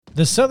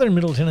The Southern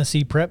Middle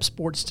Tennessee Prep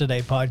Sports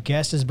Today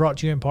podcast is brought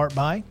to you in part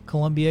by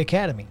Columbia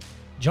Academy,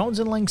 Jones &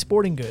 Lang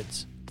Sporting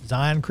Goods,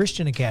 Zion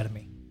Christian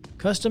Academy,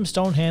 Custom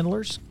Stone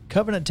Handlers,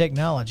 Covenant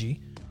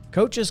Technology,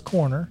 Coach's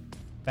Corner,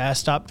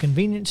 Fast Stop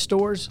Convenience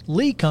Stores,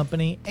 Lee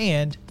Company,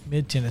 and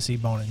Mid-Tennessee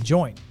Bone &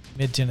 Joint.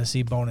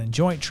 Mid-Tennessee Bone &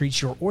 Joint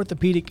treats your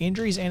orthopedic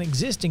injuries and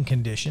existing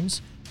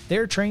conditions.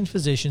 Their trained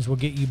physicians will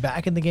get you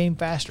back in the game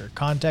faster.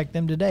 Contact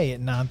them today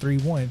at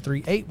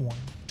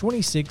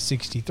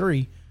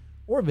 931-381-2663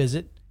 or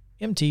visit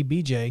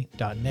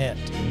mtbj.net.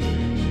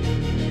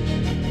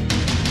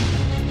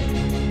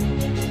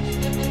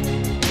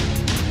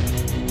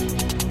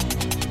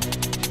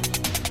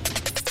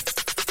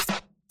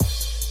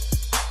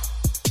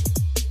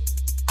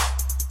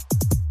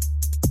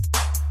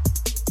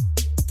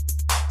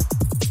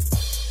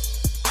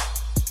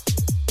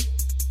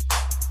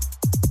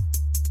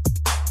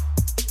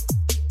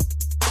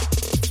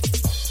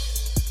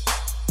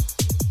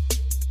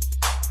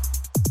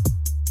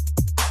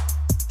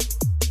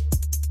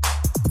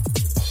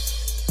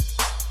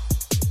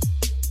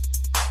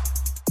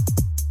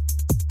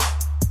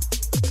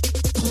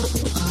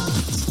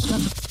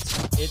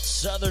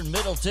 Southern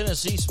Middle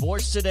Tennessee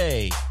Sports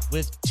Today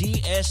with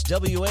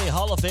TSWA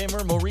Hall of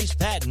Famer Maurice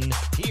Patton.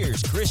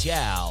 Here's Chris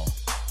Yao.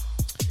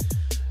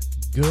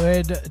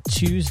 Good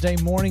Tuesday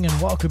morning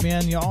and welcome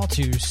in, y'all,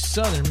 to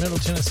Southern Middle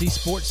Tennessee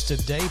Sports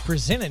Today,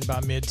 presented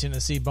by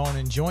Mid-Tennessee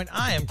Bone & Joint.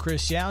 I am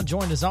Chris Yao,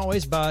 joined as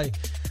always by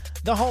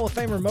the Hall of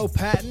Famer Mo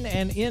Patton,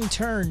 and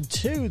intern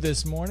 2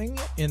 this morning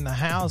in the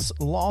house,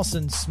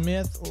 Lawson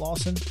Smith.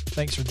 Lawson,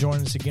 thanks for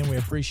joining us again. We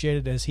appreciate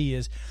it as he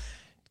is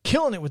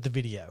killing it with the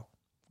video.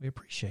 We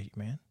appreciate you,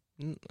 man.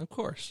 Of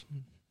course.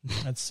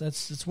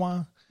 That's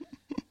why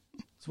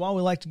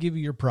we like to give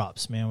you your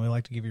props, man. We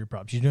like to give you your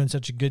props. You're doing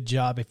such a good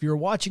job. If you're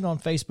watching on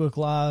Facebook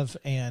Live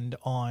and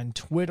on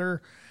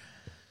Twitter,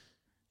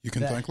 you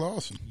can thank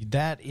Lawson.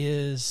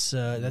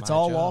 That's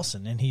all job.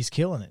 Lawson, and he's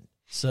killing it.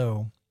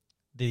 So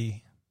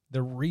the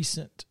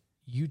recent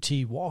UT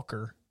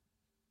Walker,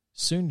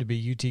 soon to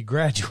be UT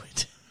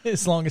graduate,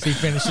 as long as he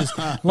finishes,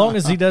 as long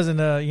as he doesn't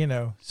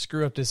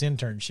screw up this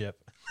internship.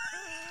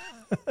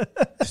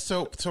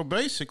 So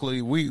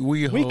basically, we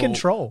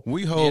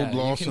hold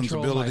Lawson's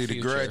ability to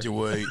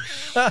graduate.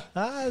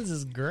 This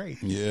is great.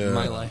 Yeah,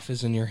 my life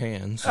is in your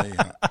hands.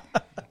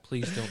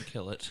 Please don't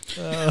kill it.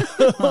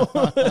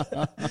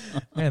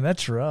 Man,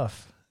 that's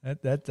rough.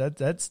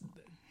 That's.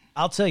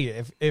 I'll tell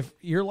you, if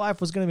your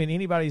life was going to be in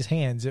anybody's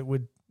hands, it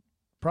would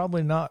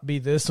probably not be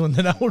this one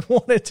that I would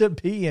want it to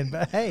be in.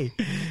 But hey,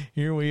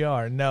 here we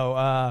are.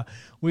 No,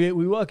 we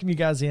welcome you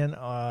guys in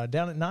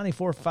down at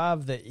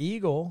 94.5 The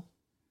Eagle,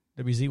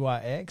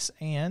 WZYX,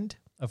 and,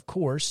 of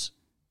course,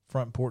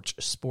 Front Porch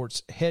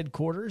Sports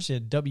Headquarters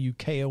at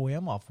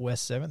WKOM off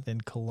West 7th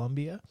in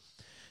Columbia.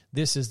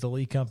 This is the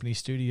Lee Company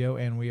studio,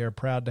 and we are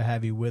proud to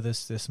have you with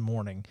us this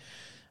morning.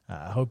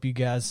 I hope you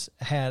guys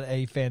had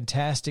a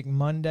fantastic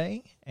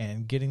Monday,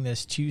 and getting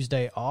this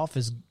Tuesday off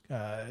is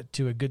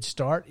to a good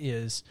start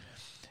is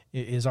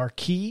our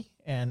key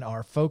and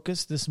our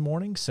focus this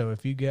morning. So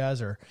if you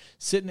guys are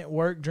sitting at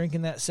work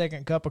drinking that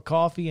second cup of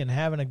coffee and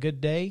having a good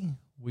day,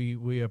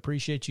 we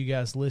appreciate you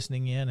guys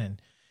listening in,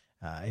 and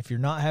if you're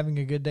not having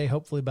a good day,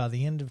 hopefully by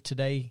the end of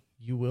today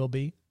you will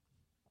be,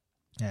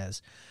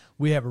 as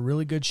we have a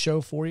really good show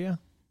for you.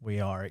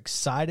 We are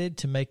excited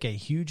to make a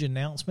huge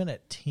announcement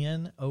at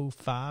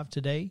 10:05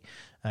 today,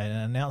 an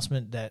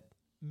announcement that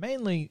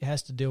mainly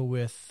has to deal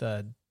with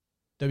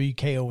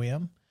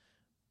WKOM,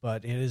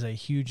 but it is a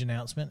huge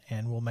announcement,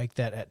 and we'll make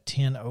that at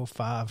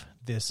 10:05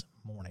 this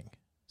morning.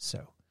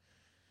 So,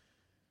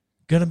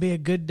 going to be a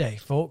good day,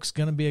 folks.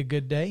 Going to be a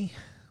good day.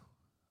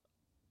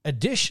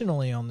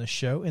 Additionally, on the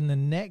show, in the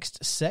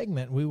next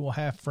segment, we will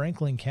have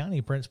Franklin County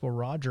Principal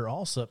Roger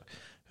Alsup,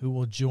 who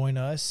will join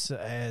us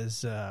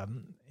as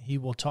he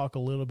will talk a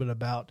little bit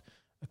about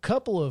a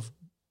couple of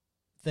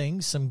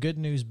things, some good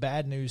news,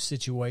 bad news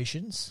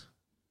situations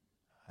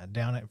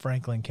down at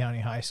Franklin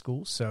County High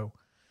School. So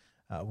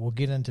we'll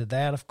get into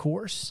that, of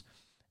course.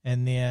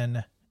 And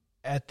then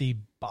at the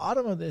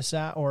bottom of this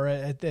hour, or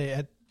at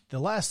the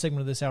last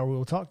segment of this hour, we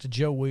will talk to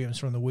Joe Williams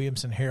from the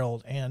Williamson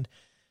Herald. And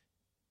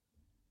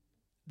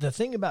the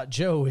thing about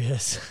Joe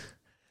is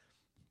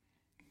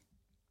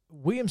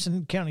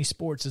Williamson County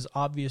sports is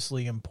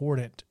obviously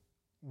important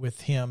with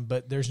him,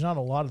 but there's not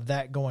a lot of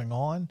that going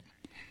on.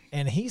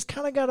 And he's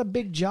kind of got a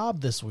big job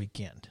this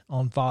weekend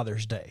on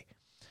Father's Day.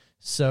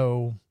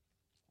 So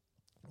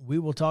we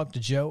will talk to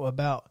Joe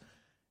about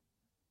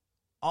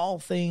all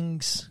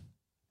things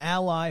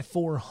Ally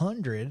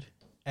 400,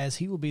 as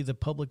he will be the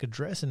public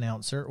address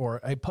announcer,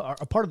 or a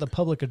part of the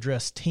public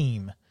address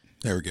team.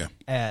 There we go.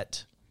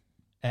 At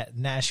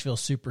Nashville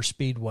Super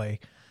Speedway.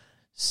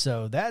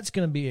 So that's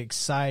going to be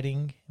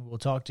exciting. We'll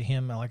talk to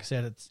him. Like I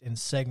said, it's in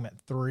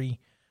segment 3.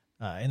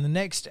 In the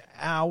next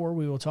hour,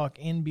 we will talk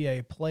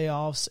NBA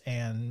playoffs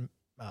and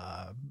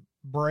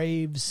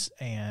Braves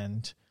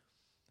and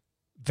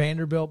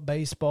Vanderbilt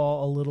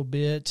baseball a little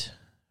bit.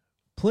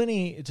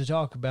 Plenty to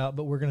talk about,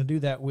 but we're going to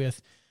do that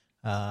with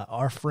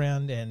Our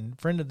friend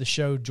of the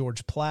show,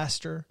 George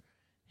Plaster,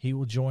 he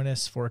will join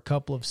us for a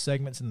couple of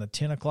segments in the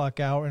 10 o'clock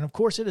hour. And, of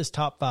course, it is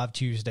Top 5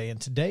 Tuesday.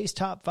 And today's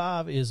Top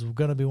 5 is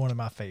going to be one of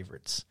my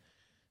favorites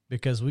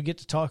because we get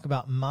to talk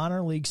about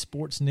minor league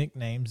sports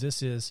nicknames.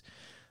 This is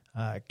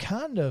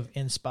kind of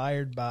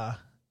inspired by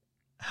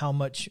how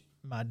much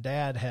my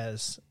dad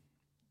has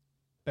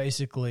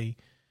basically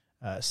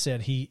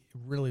said he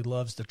really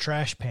loves the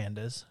Trash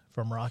Pandas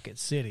from Rocket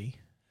City.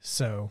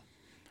 So,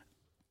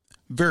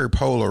 very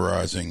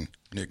polarizing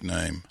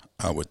nickname,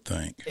 I would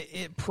think.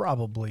 It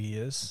probably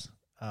is.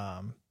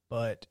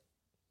 But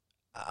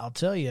I'll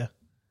tell you,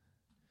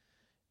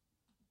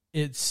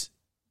 it's,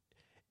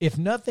 if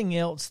nothing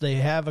else, they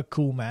have a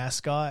cool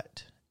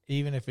mascot,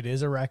 even if it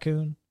is a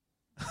raccoon.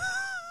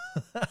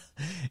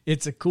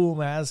 It's a cool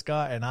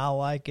mascot, and I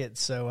like it,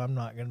 so I'm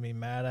not going to be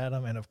mad at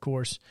them. And, of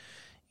course,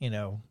 you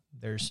know,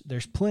 there's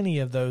plenty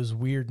of those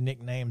weird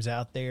nicknames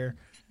out there.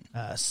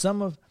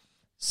 Some of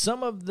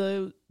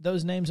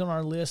those names on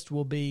our list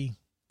will be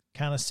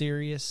kind of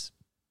serious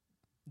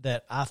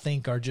that I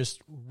think are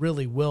just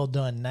really well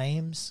done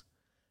names,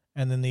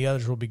 and then the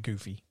others will be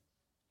goofy,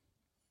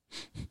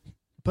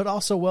 but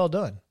also well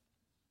done.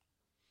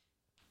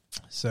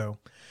 So,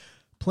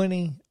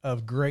 plenty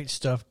of great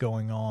stuff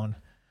going on.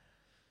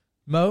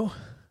 Mo,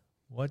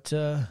 what'd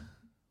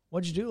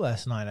you do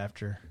last night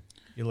after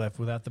you left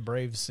without the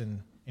Braves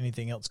and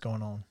anything else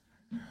going on?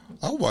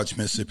 I watched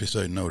Mississippi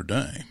State and Notre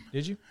Dame.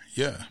 Did you?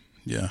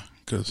 Yeah,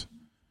 because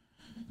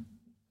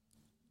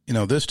you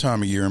know, this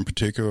time of year in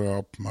particular,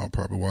 I'll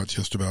probably watch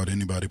just about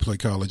anybody play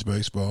college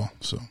baseball.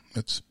 So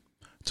it's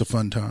a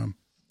fun time.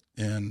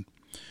 And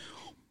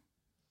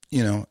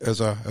you know,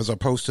 as I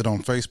posted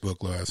on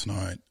Facebook last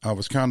night, I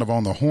was kind of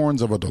on the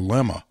horns of a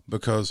dilemma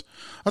because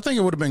I think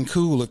it would have been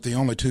cool if the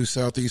only two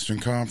Southeastern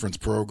Conference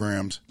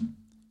programs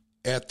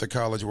at the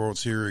College World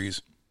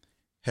Series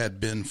had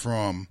been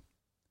from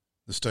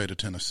the state of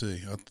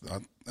Tennessee.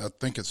 I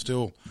think it's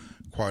still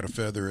quite a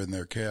feather in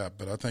their cap,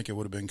 but I think it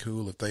would have been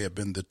cool if they had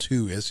been the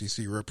two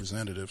SEC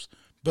representatives.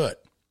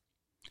 But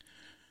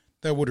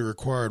that would have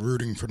required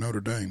rooting for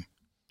Notre Dame.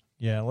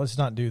 Yeah, let's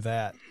not do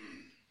that.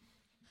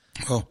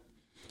 Well,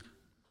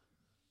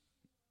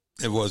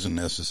 it wasn't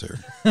necessary.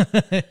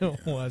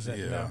 It wasn't,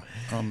 yeah.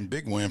 No.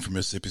 Big win for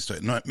Mississippi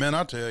State. No, man,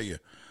 I'll tell you,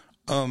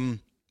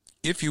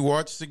 if you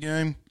watch the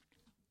game,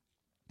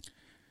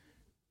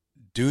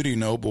 Dudy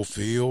Noble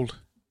Field,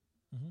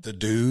 the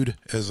Dude,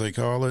 as they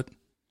call it,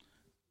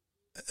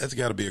 that's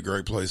got to be a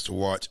great place to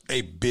watch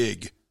a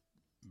big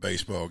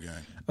baseball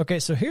game. Okay,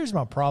 so here's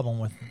my problem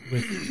with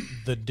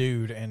the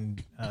Dude,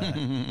 and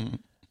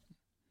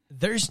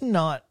there's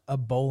not a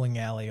bowling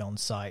alley on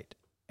site,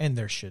 and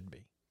there should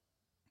be.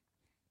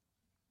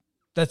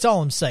 That's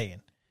all I'm saying.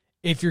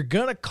 If you're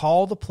going to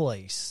call the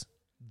place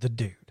the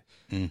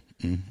Dude,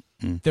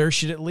 there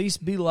should at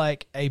least be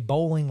like a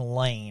bowling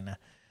lane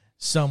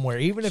somewhere,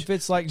 even if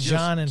it's like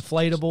John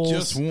Inflatables.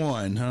 Just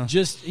one, huh?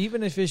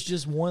 Even if it's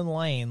just one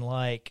lane,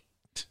 like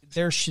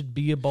there should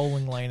be a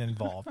bowling lane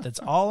involved. That's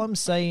all I'm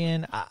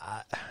saying.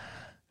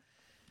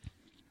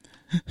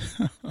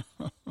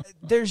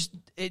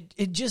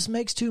 It just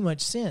makes too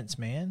much sense,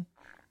 man.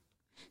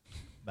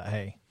 But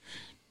hey,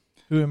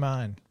 who am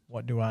I? And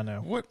what do I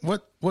know?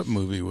 What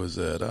movie was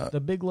that? The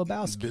Big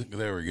Lebowski.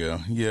 There we go.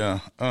 Yeah.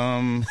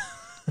 I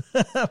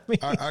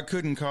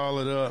couldn't call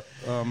it up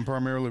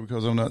primarily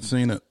because I've not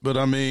seen it. But,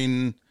 I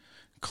mean,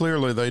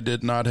 clearly they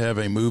did not have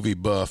a movie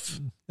buff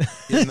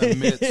in the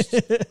midst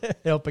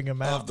helping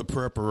them out of the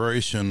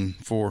preparation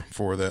for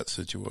that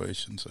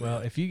situation. So, well,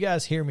 if you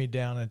guys hear me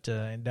down in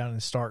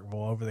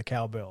Starkville over the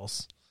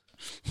Cowbells,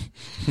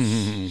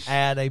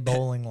 add a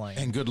bowling lane.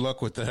 And good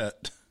luck with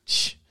that.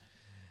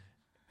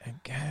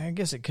 I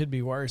guess it could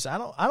be worse. I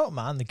don't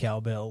mind the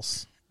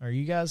Cowbells. Are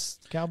you guys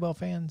Cowbell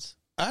fans?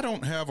 I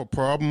don't have a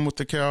problem with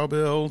the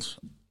Cowbells.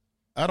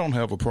 I don't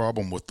have a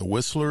problem with the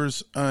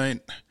Whistlers. I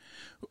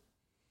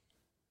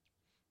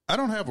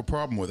don't have a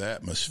problem with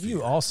atmosphere.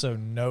 You also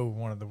know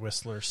one of the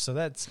Whistlers, so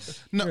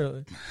that's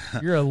no.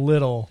 You're a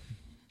little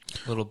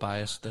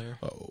biased there.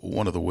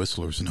 One of the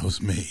Whistlers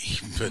knows me,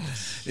 but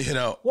you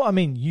know. Well, I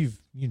mean, you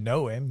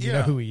know him. You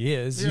know who he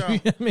is. Yeah.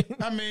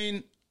 I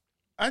mean,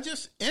 I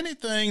just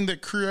anything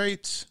that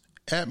creates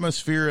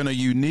atmosphere and a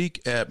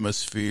unique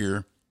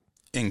atmosphere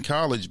in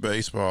college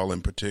baseball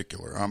in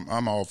particular,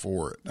 I'm all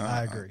for it.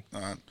 I agree.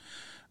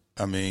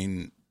 I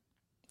mean,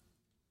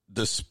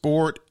 the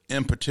sport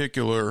in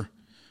particular,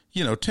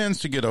 you know, tends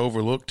to get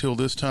overlooked till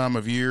this time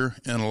of year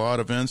in a lot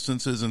of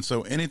instances, and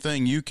so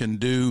anything you can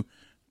do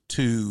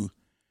to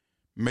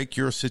make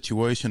your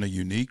situation a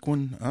unique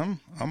one,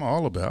 I'm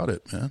all about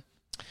it, man.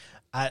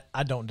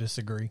 I don't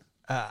disagree.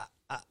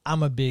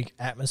 I'm a big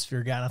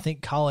atmosphere guy, and I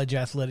think college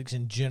athletics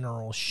in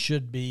general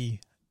should be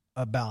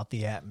about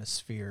the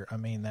atmosphere. I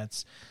mean,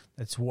 that's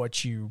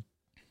what you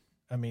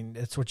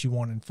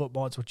want in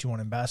football. It's what you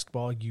want in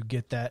basketball. You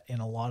get that in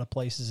a lot of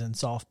places in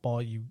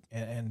softball.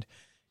 And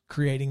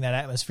creating that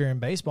atmosphere in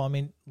baseball. I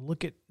mean,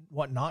 look at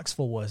what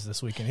Knoxville was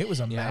this weekend. It was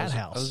a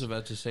madhouse. I was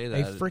about to say that.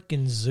 A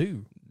freaking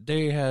zoo.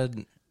 They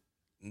had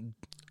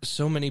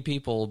so many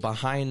people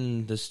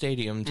behind the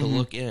stadium to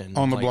look in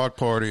on the block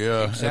party.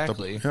 Yeah,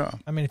 exactly.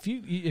 I mean,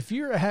 if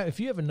you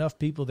have enough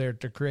people there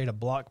to create a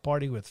block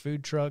party with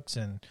food trucks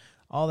and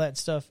all that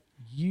stuff,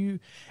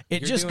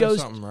 it just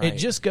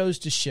goes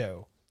to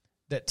show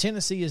that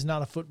Tennessee is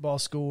not a football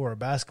school or a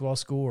basketball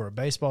school or a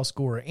baseball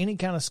school or any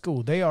kind of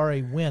school. They are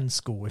a win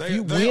school.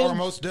 They are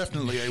most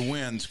definitely a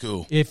win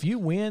school. If you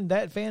win,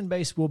 that fan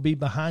base will be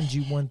behind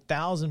you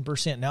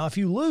 1,000%. Now, if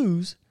you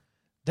lose,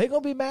 they're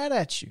going to be mad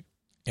at you.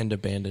 And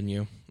abandon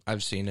you.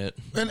 I've seen it.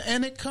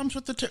 And it comes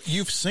with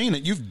you've seen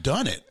it. You've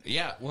done it.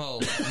 Yeah,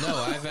 well,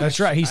 no, That's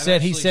right. He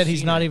said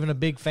he's not even a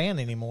big fan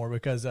anymore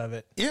because of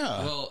it.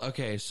 Yeah. Well,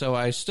 okay, so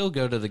I still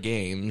go to the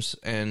games,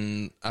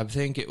 and I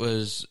think it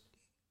was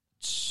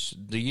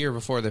the year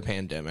before the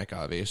pandemic,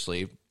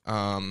 obviously.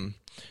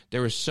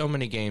 There were so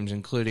many games,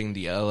 including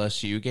the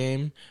LSU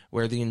game,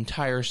 where the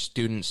entire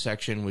student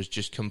section was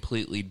just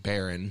completely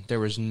barren. There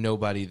was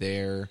nobody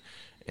there,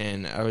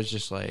 and I was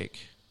just like,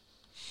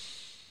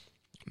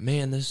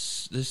 man,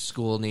 this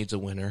school needs a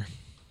winner.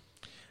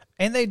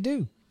 And they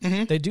do.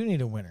 Mm-hmm. They do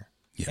need a winner.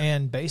 Yeah.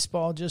 And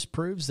baseball just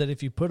proves that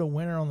if you put a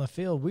winner on the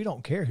field, we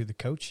don't care who the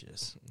coach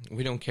is.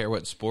 We don't care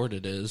what sport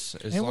it is,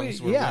 as And long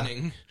as we're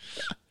winning.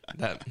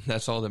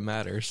 That's all that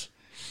matters.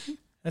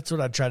 That's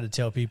what I tried to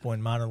tell people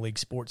in minor league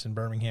sports in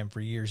Birmingham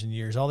for years and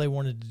years. All they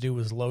wanted to do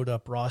was load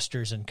up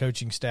rosters and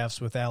coaching staffs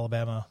with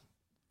Alabama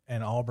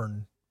and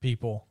Auburn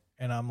people.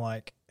 And I'm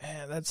like,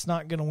 that's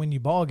not going to win you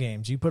ball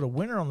games. You put a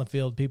winner on the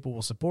field, people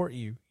will support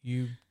you.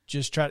 You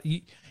just try.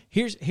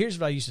 Here's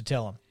what I used to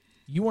tell them.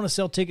 You want to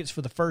sell tickets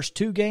for the first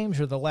 2 games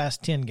or the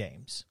last 10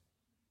 games?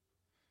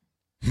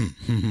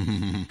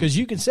 Because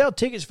you can sell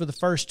tickets for the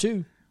first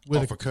 2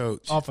 with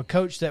off a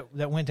coach that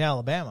went to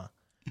Alabama.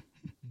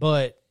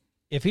 But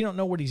if he don't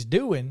know what he's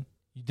doing,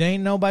 there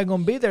ain't nobody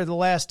going to be there the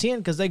last 10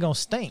 because they going to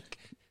stink.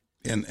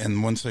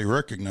 And once they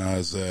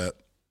recognize that,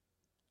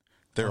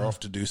 they're off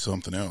to do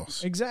something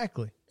else.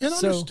 Exactly. And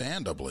so,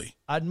 understandably.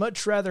 I'd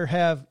much rather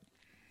have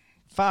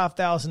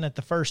 5,000 at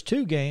the first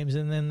 2 games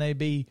and then they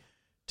be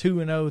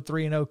 2-0,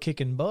 3-0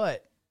 kicking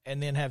butt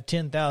and then have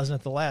 10,000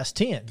 at the last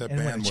 10 and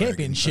win a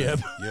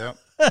championship. Yeah.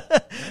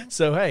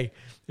 So, hey,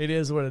 it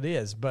is what it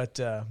is. But,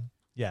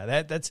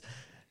 yeah,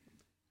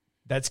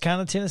 that's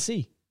kind of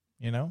Tennessee,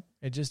 you know.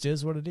 It just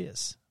is what it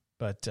is.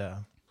 But, yeah.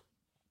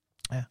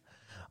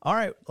 All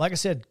right, like I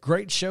said,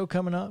 great show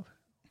coming up.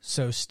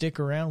 So stick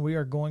around. We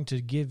are going to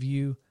give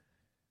you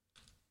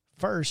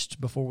first,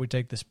 before we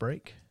take this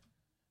break,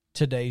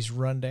 today's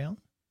rundown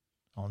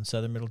on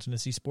Southern Middle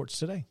Tennessee Sports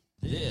Today.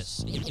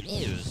 This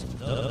is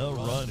the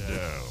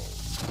Rundown.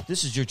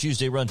 This is your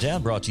Tuesday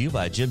Rundown brought to you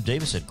by Jim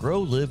Davis at Grow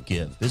Live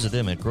Give. Visit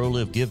them at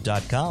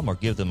growlivegive.com or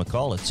give them a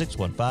call at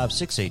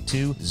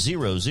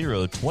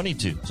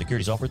 615-682-0022.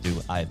 Securities offered through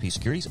IFP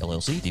Securities,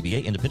 LLC,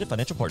 DBA Independent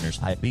Financial Partners,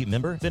 IFP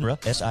member, FINRA,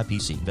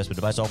 SIPC. Investment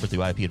advice offered through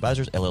IFP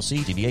Advisors,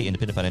 LLC, DBA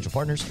Independent Financial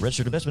Partners,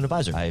 Registered Investment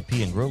Advisor.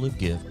 IFP and Grow Live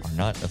Give are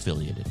not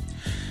affiliated.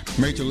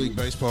 Major League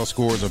Baseball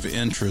scores of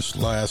interest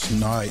last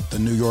night. The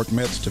New York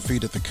Mets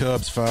defeated the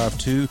Cubs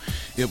 5-2.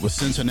 It was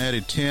Cincinnati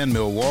 10,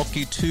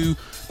 Milwaukee 2.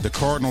 The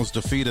Cardinals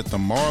defeated the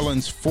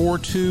Marlins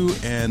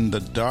 4-2, and the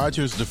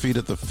Dodgers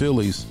defeated the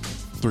Phillies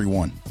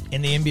 3-1.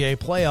 In the NBA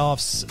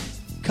playoffs,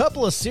 a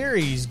couple of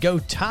series go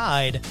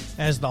tied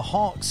as the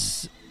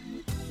Hawks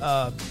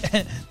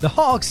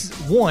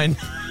won.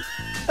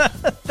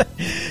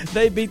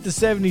 They beat the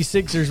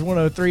 76ers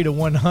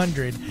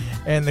 103-100,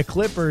 and the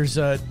Clippers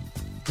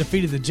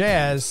defeated the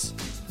Jazz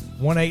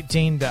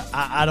 118 to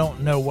I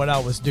don't know what I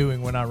was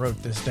doing when I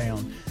wrote this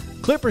down.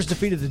 Clippers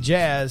defeated the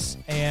Jazz,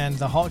 and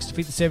the Hawks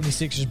defeat the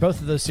 76ers.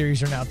 Both of those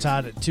series are now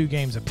tied at 2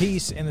 games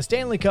apiece. In the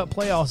Stanley Cup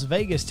playoffs,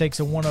 Vegas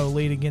takes a 1-0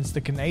 lead against the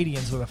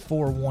Canadiens with a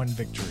 4-1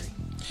 victory.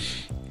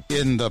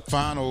 In the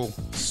final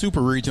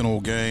super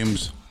regional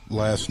games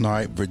last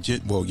night,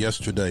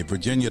 yesterday,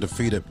 Virginia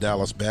defeated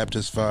Dallas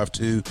Baptist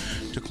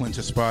 5-2 to clinch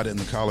a spot in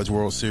the College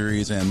World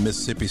Series, and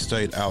Mississippi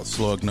State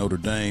outslugged Notre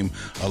Dame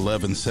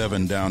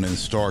 11-7 down in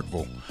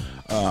Starkville.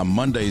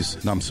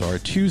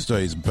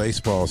 Tuesday's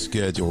baseball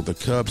schedule. The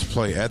Cubs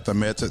play at the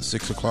Mets at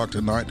 6 o'clock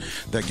tonight.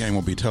 That game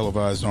will be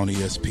televised on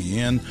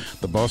ESPN.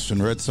 The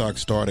Boston Red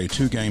Sox start a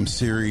 2-game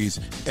series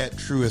at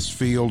Truist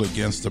Field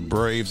against the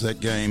Braves.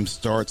 That game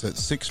starts at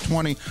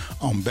 6:20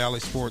 on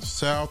Bally Sports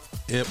South.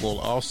 It will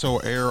also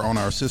air on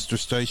our sister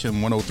station,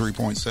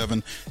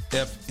 103.7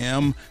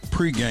 FM.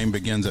 Pre-game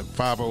begins at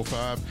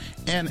 5:05,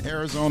 and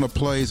Arizona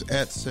plays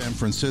at San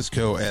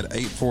Francisco at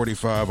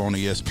 8:45 on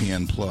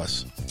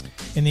ESPN+.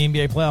 In the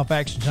NBA playoff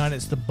action tonight,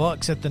 it's the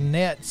Bucks at the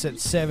Nets at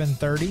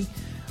 7:30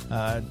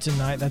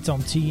 tonight. That's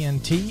on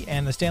TNT.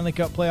 And the Stanley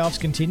Cup playoffs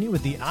continue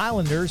with the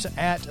Islanders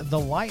at the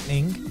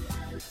Lightning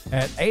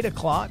at 8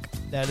 o'clock.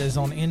 That is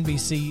on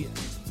NBC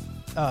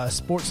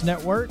Sports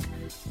Network.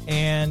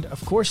 And,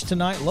 of course,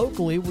 tonight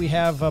locally we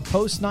have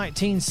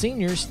Post-19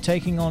 seniors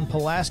taking on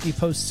Pulaski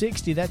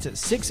Post-60. That's at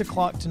 6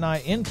 o'clock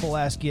tonight in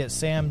Pulaski at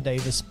Sam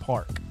Davis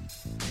Park.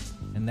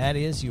 And that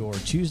is your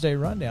Tuesday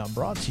Rundown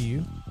brought to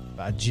you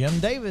by Jim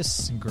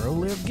Davis and Grow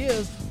Live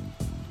Give.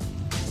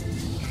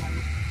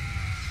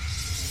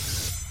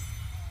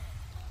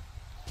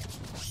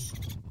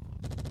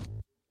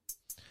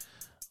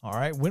 All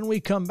right. When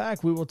we come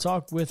back, we will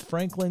talk with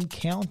Franklin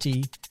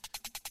County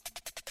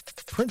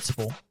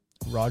Principal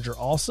Roger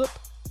Alsop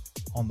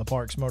on the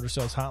Parks Motor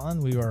Sales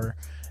Hotline. We are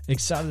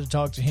excited to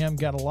talk to him.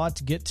 Got a lot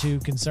to get to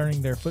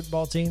concerning their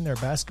football team, their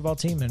basketball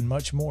team, and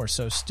much more.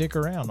 So stick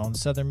around on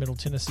Southern Middle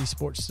Tennessee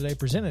Sports Today,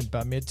 presented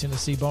by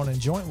Mid-Tennessee Bone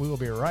and Joint. We will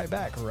be right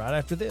back right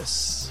after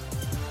this.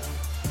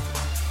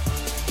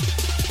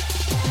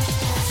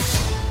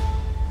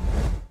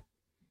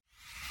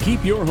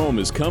 Keep your home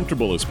as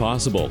comfortable as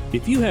possible.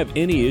 If you have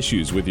any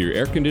issues with your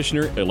air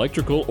conditioner,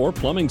 electrical, or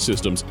plumbing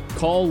systems,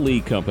 call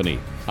Lee Company.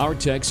 Our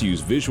techs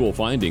use visual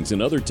findings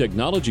and other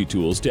technology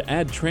tools to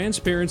add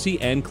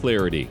transparency and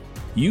clarity.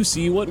 You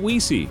see what we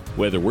see,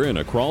 whether we're in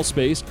a crawl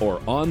space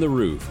or on the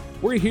roof.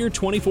 We're here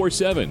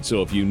 24/7,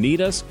 so if you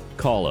need us,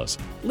 call us.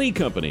 Lee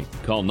Company.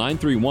 Call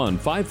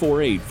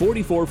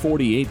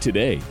 931-548-4448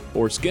 today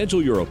or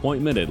schedule your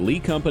appointment at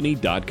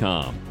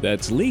leecompany.com.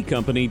 That's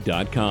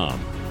leecompany.com.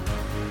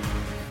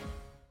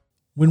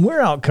 When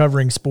we're out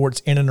covering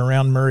sports in and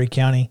around Maury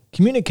County,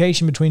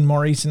 communication between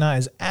Maurice and I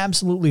is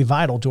absolutely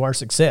vital to our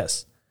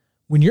success.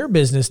 When your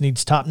business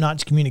needs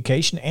top-notch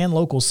communication and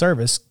local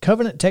service,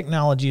 Covenant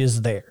Technology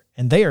is there,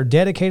 and they are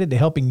dedicated to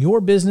helping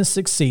your business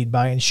succeed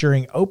by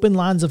ensuring open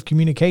lines of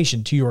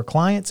communication to your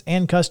clients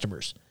and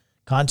customers.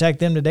 Contact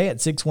them today at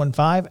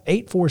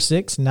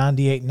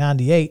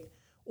 615-846-9898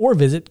 or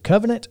visit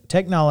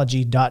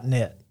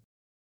covenanttechnology.net.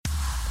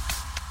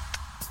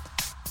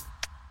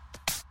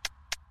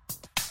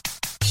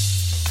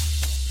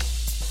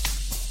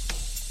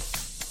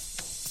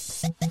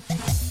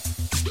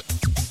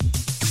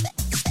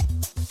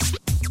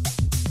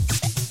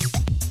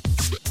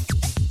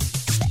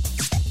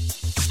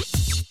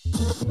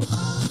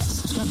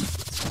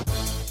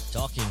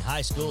 Talking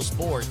high school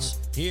sports,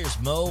 here's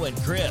Mo and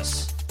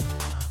Chris.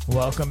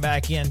 Welcome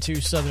back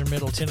into Southern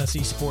Middle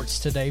Tennessee Sports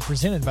Today,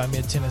 presented by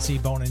Mid-Tennessee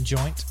Bone and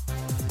Joint.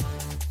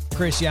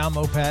 Chris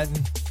Yamo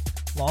Patton,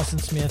 Lawson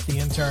Smith, the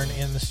intern,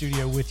 in the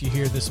studio with you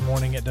here this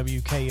morning at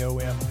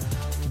WKOM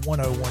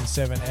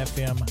 1017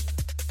 FM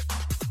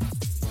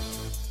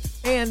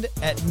and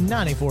at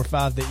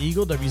 94.5 The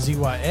Eagle,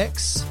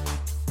 WZYX.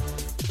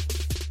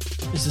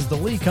 This is the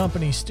Lee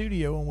Company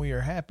studio, and we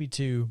are happy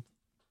to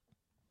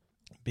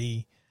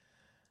be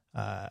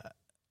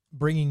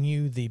bringing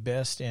you the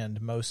best and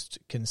most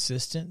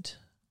consistent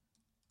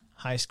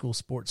high school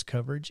sports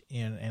coverage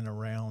in and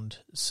around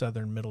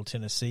Southern Middle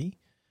Tennessee.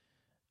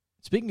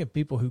 Speaking of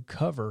people who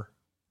cover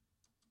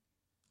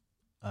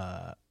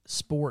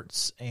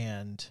sports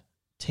and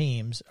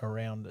teams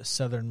around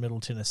Southern Middle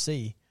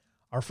Tennessee,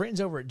 our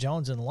friends over at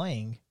Jones and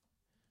Lang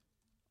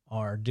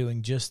are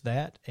doing just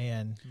that.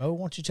 And Mo,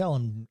 why don't you tell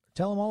them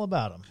all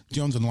about them?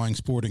 Jones and Lang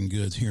Sporting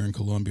Goods here in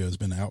Columbia has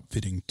been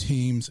outfitting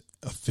teams,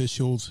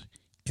 officials,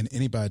 and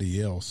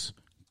anybody else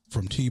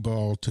from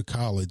T-ball to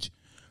college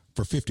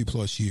for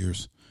 50-plus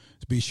years.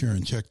 So be sure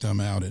and check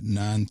them out at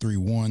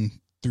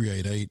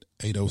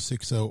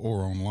 931-388-8060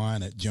 or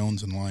online at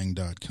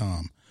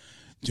jonesandlang.com.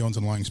 Jones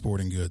and Lang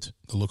Sporting Goods,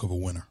 the look of a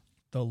winner.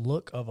 The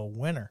look of a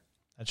winner.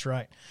 That's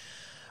right.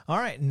 All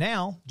right,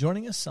 now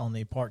joining us on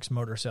the Parks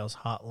Motor Sales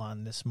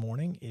Hotline this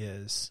morning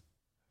is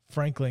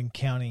Franklin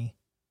County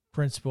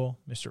Principal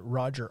Mr.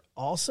 Roger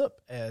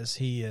Alsop, as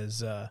he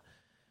is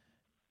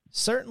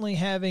certainly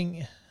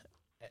having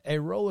a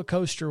roller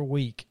coaster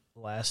week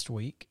last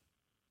week,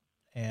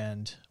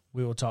 and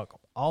we will talk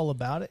all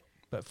about it.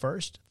 But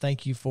first,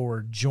 thank you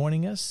for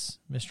joining us,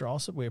 Mr.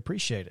 Alsop. We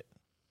appreciate it.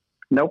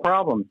 No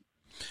problem.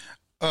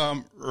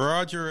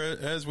 Roger,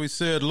 as we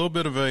said, a little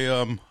bit of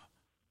a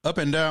up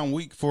and down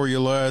week for you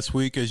last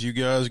week, as you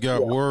guys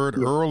got word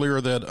earlier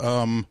that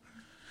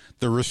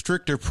the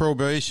restrictive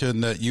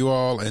probation that you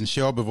all and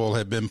Shelbyville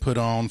had been put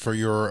on for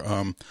your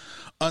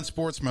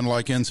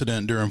unsportsmanlike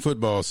incident during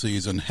football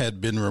season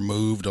had been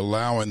removed,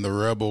 allowing the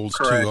Rebels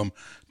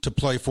to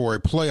play for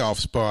a playoff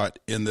spot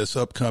in this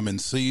upcoming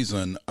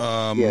season.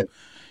 Yes.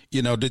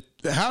 You know,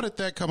 how did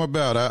that come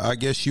about? I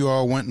guess you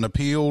all went and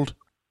appealed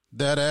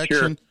that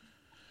action. Sure.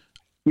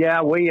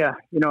 Yeah, we,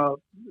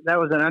 that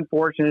was an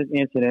unfortunate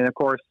incident. Of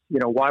course,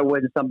 why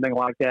wouldn't something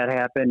like that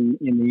happen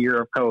in the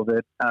year of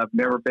COVID? I've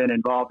never been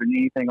involved in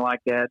anything like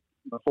that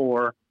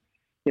before.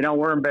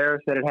 We're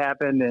embarrassed that it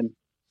happened. And,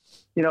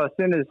 as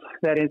soon as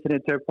that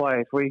incident took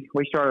place, we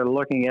started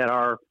looking at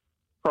our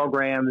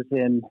programs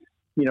and,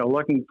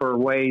 looking for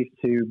ways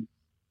to,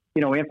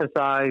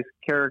 emphasize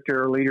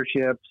character,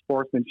 leadership,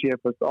 sportsmanship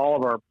with all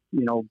of our,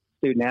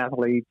 student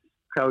athletes,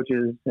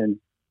 coaches. And,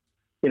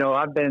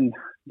 I've been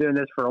doing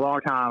this for a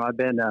long time. I've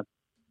been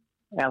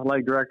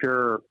athletic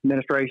director,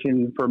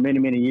 administration for many,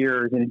 many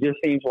years. And it just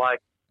seems like,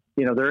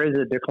 there is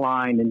a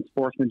decline in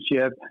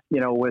sportsmanship,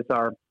 with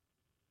our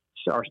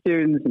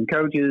students and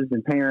coaches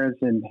and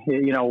parents. And,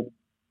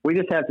 we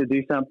just have to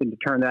do something to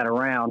turn that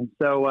around.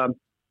 So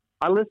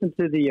I listened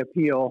to the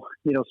appeal,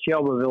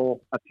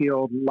 Shelbyville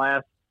appealed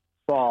last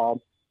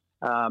fall.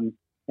 And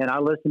I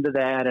listened to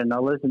that, and I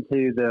listened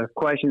to the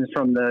questions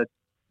from the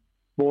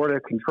Board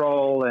of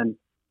Control. And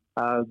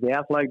the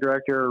athletic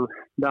director,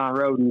 Don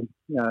Roden,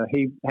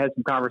 he had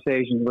some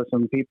conversations with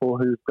some people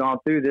who've gone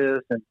through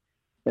this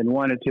and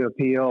wanted to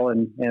appeal,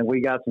 and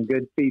we got some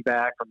good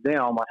feedback from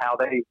them on how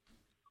they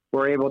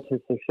were able to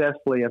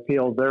successfully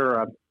appeal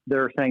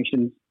their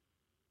sanctions.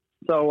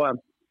 So,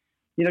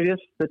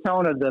 just the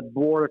tone of the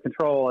Board of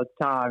Control at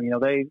the time,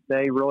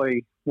 they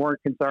really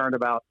weren't concerned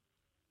about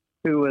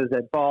who was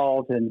at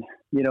fault and,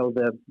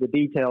 the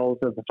details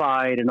of the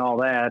fight and all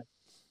that.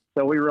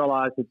 So we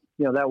realized that,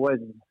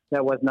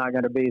 that was not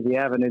going to be the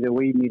avenue that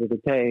we needed to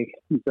take.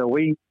 And so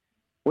we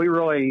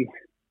really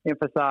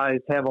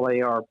emphasized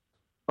heavily our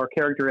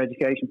character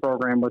education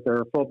program with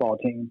our football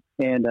team.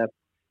 And,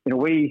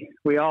 we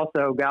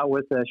also got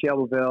with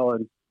Shelbyville,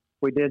 and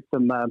we did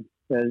some,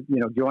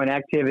 joint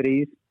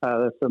activities,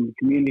 some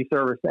community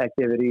service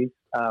activities.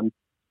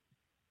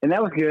 And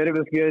that was good. It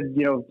was good,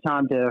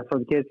 time for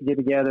the kids to get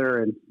together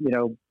and,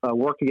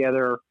 work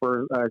together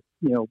for,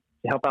 to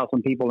help out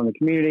some people in the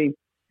community.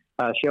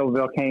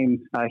 Shelbyville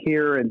came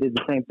here and did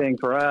the same thing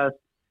for us.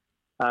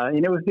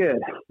 And it was good.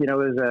 It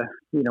was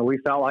we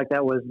felt like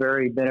that was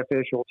very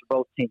beneficial to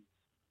both teams.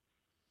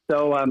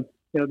 So,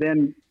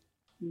 then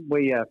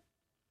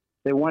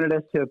they wanted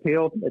us to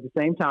appeal at the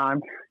same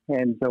time.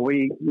 And so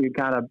we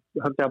kind of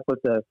hooked up with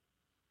the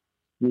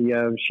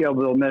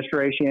Shelbyville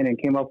administration and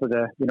came up with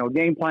a,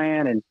 game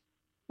plan. And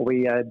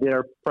we did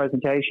our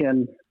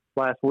presentation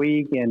last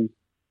week and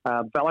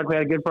felt like we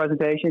had a good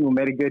presentation. We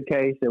made a good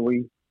case that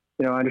we,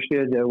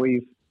 understood that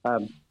we've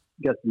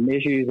got some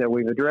issues that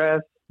we've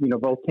addressed,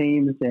 both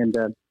teams. And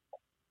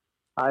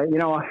I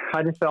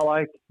just felt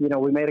like,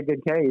 we made a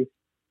good case.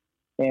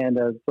 And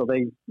so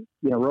they,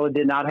 really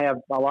did not have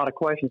a lot of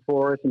questions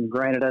for us and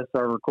granted us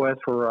our request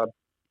for,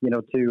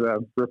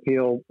 to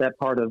repeal that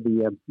part of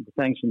the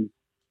sanctions.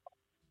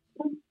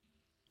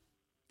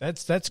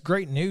 That's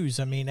great news.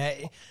 I mean,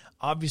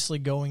 obviously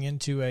going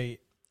into a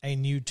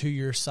new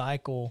 2-year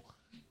cycle,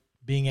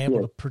 being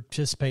able to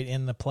participate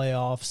in the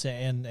playoffs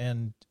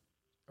and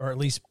or at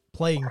least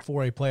playing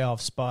for a playoff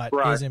spot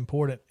is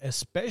important,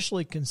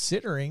 especially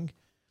considering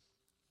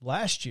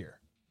last year.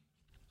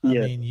 I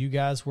mean, you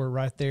guys were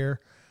right there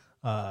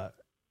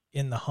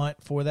in the hunt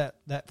for that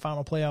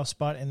final playoff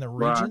spot in the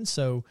region. Right.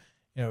 So,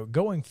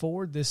 going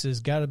forward, this has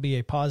got to be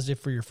a positive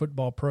for your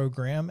football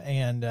program,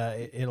 and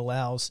it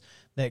allows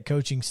that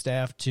coaching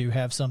staff to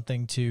have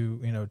something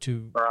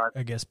to,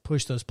 I guess,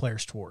 push those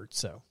players towards.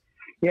 So,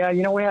 yeah,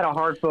 we had a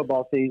hard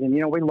football season.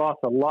 We lost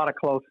a lot of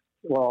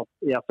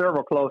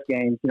several close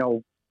games.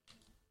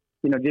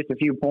 Just a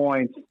few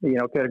points,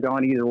 could have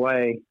gone either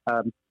way.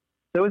 So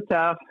it was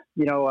tough,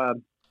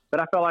 but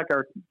I felt like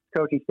our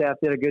coaching staff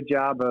did a good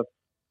job of,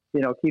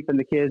 keeping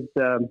the kids,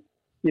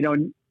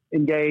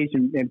 engaged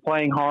and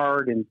playing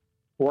hard and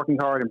working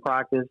hard in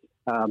practice.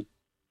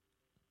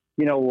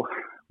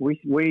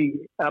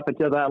 We up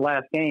until that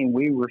last game,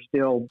 we were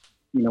still,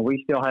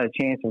 we still had a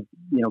chance of,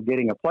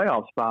 getting a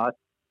playoff spot,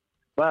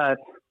 but,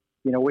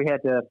 we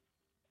had to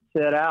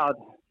set out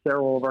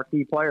several of our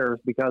key players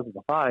because of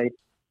the fight.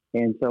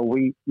 And so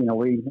a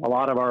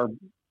lot of our,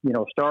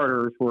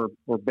 starters were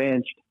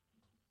benched.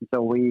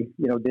 So we,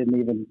 didn't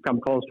even come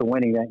close to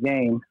winning that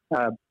game,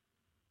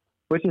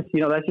 which is,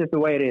 that's just the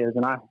way it is.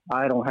 And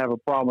I don't have a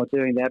problem with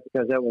doing that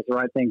because that was the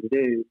right thing to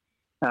do.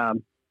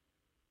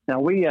 Now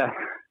we,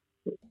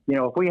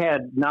 if we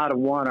had not have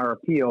won our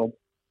appeal,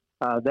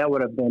 that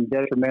would have been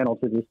detrimental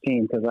to this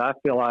team because I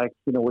feel like,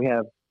 we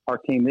have our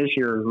team this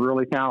year is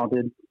really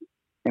talented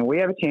and we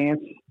have a chance,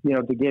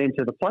 to get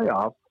into the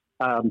playoffs.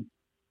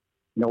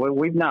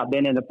 We've not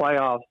been in the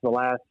playoffs the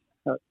last,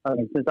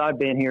 since I've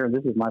been here,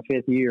 this is my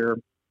 5th year.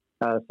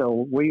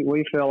 So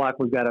we feel like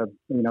we've got a,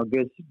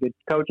 good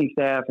coaching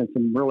staff and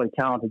some really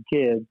talented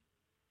kids.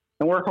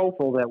 And we're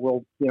hopeful that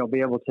we'll,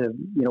 be able to,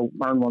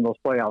 earn one of those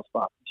playoff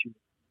spots this year.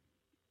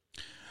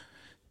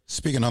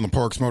 Speaking on the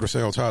Parks Motor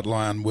Sales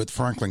Hotline with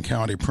Franklin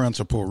County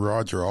Principal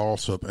Roger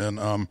Alsop.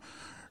 And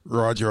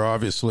Roger,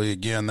 obviously,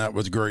 again, that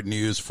was great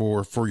news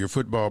for your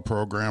football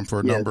program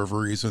for a number of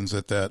reasons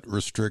that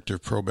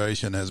restrictive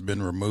probation has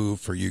been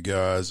removed for you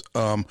guys.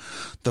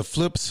 The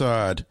flip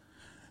side,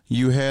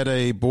 you had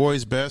a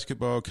boys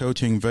basketball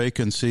coaching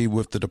vacancy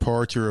with the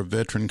departure of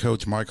veteran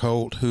coach Mike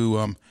Holt,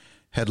 who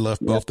had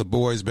left both the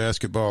boys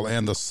basketball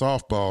and the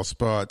softball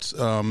spots.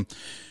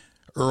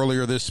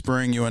 Earlier this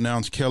spring, you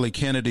announced Kelly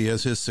Kennedy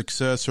as his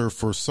successor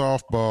for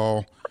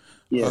softball.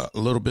 A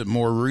little bit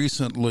more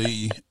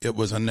recently, it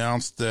was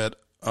announced that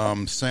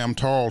Sam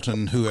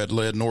Tarleton, who had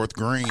led North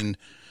Green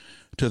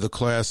to the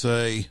Class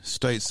A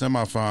state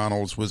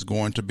semifinals, was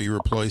going to be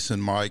replacing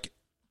Mike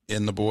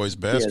in the boys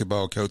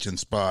basketball coaching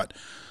spot.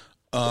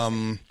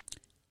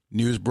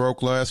 News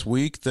broke last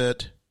week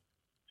that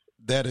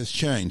has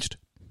changed.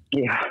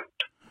 Yeah.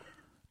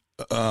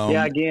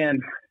 Again,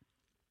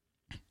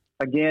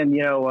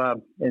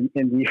 in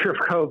the year of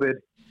COVID,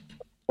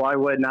 why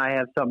wouldn't I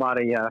have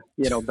somebody,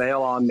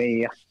 bail on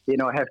me,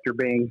 after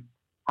being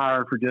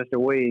hired for just a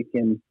week?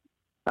 And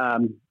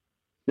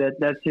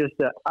that's just,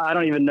 I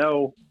don't even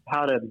know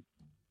how to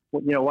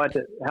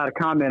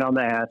comment on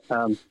that.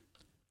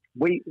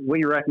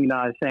 we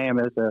recognize Sam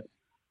as a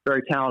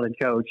very talented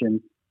coach,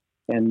 and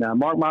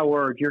mark my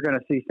words, you're going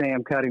to see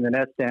Sam cutting the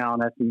nets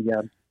down at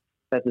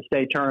the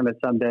state tournament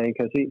someday,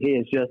 because he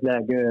is just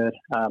that good.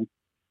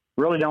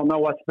 Really don't know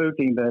what spooked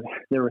him, but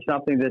there was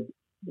something that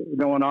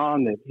going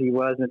on that he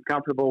wasn't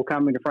comfortable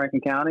coming to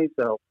Franklin County.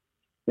 So,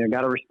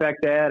 got to respect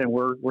that, and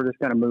we're just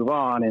going to move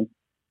on.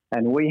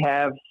 And we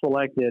have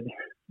selected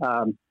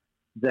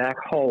Zach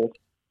Holt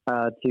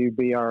to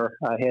be our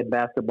head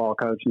basketball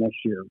coach next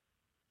year.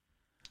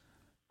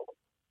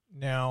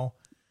 Now,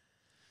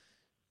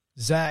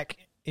 Zach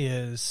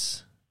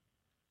is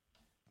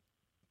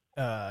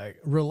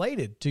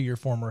related to your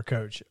former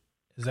coach.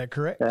 Is that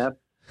correct?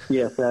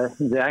 Yes,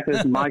 Zach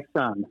is my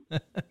son.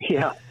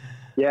 Yeah.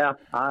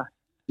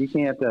 You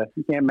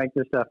can't make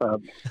this stuff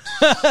up.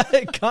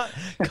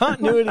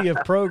 Continuity of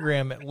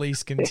program at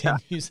least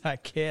continues, I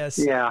guess.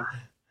 Yeah.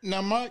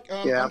 Now, Mike,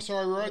 I'm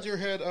sorry, Roger,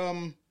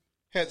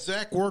 had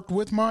Zach worked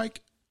with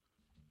Mike?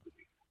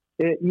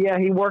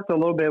 He worked a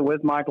little bit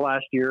with Mike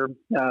last year,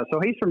 so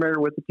he's familiar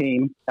with the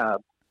team.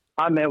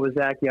 I met with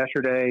Zach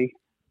yesterday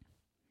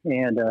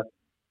and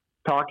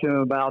talked to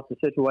him about the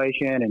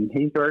situation, and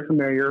he's very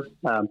familiar.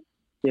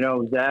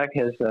 Zach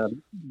has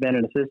been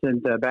an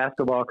assistant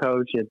basketball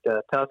coach at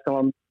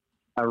Tusculum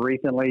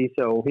recently,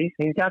 so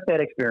he's got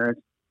that experience,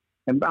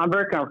 and I'm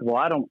very comfortable.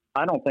 I don't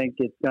think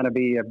it's going to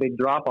be a big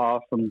drop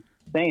off from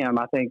Sam.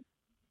 I think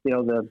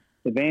the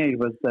advantage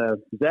with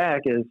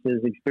Zach is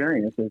his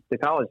experience at the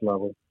college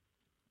level.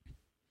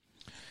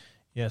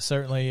 Yeah,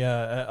 certainly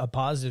a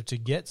positive to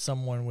get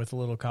someone with a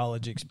little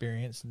college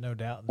experience, no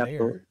doubt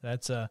there.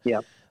 Absolutely.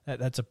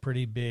 That's a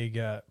pretty big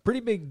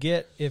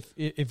get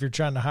if you're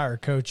trying to hire a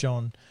coach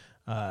on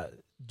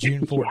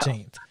June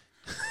 14th.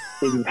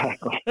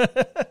 Exactly.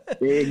 And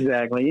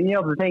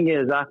the thing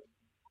is, I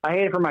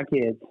hate it for my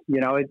kids.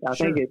 I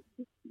think it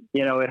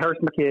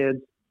hurts my kids.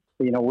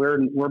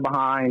 We're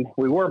behind.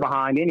 We were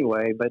behind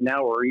anyway, but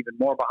now we're even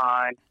more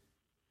behind.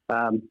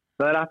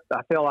 But I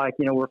feel like,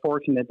 we're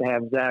fortunate to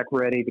have Zach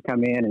ready to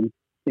come in and,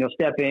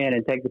 step in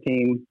and take the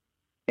team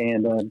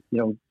and,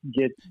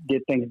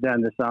 get things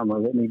done this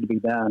summer that need to be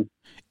done.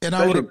 And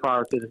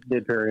prior to this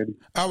bid period.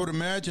 I would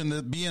imagine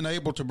that being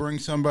able to bring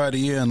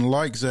somebody in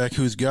like Zach,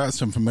 who's got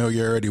some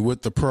familiarity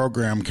with the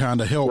program,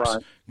 kind of helps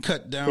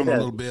cut down a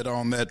little bit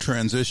on that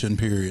transition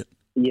period.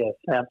 Yes,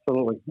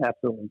 absolutely.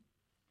 Absolutely.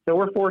 So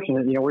we're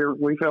fortunate,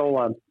 we feel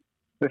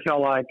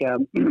like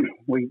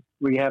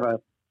we have a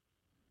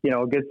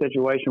good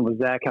situation with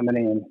Zach coming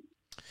in.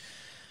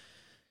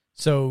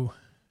 So,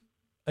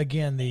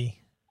 again, the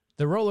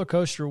roller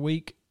coaster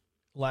week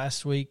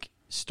last week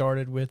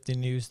started with the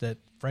news that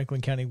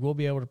Franklin County will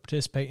be able to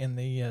participate in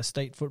the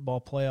state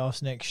football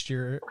playoffs next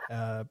year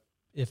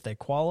if they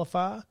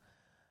qualify.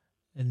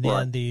 And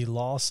then the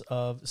loss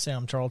of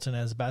Sam Charlton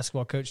as a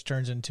basketball coach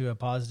turns into a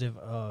positive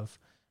of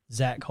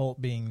Zach Holt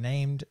being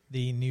named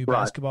the new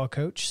basketball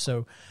coach.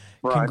 So,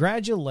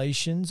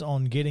 congratulations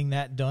on getting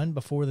that done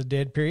before the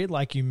dead period,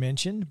 like you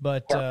mentioned.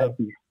 But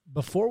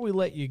before we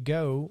let you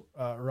go,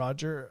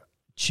 Roger,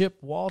 Chip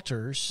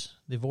Walters,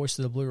 the voice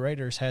of the Blue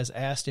Raiders, has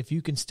asked if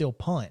you can still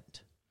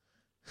punt.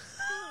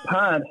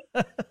 Punt?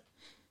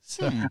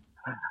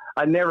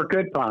 I never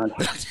could punt.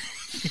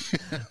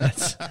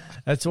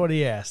 That's what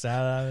he asked.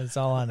 That's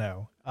all I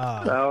know.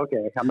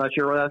 Okay. I'm not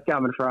sure where that's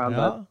coming from,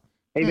 but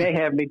he may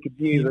have me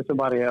confused with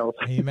somebody else.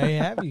 He may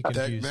have you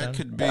confused. That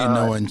could be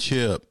knowing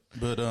Chip.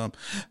 But,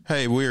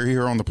 hey, we're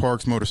here on the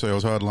Parks Motor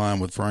Sales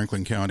Hotline with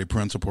Franklin County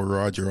Principal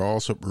Roger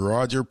Alsop.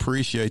 Roger,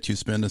 appreciate you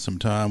spending some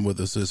time with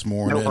us this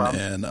morning. No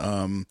problem.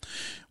 And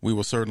we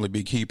will certainly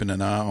be keeping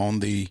an eye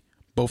on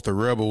both the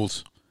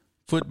Rebels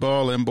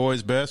football and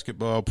boys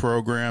basketball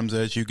programs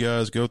as you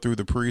guys go through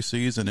the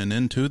preseason and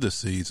into the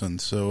season.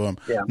 So,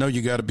 no,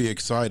 you got to be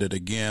excited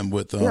again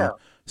with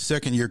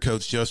second-year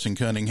coach Justin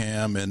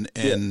Cunningham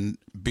and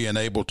being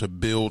able to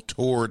build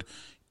toward,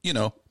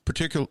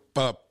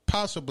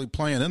 possibly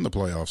playing in the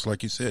playoffs.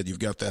 Like you said, you've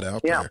got that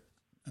out there.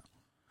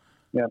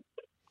 We're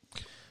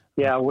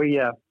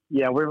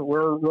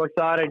real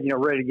excited,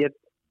 ready to get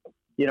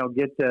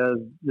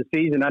the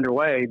season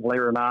underway,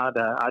 believe it or not.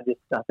 I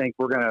think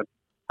we're going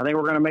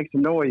to make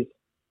some noise.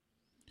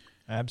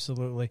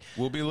 Absolutely.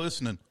 We'll be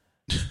listening.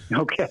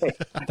 Okay.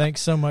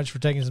 Thanks so much for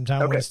taking some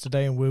time with us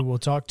today, and we will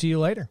talk to you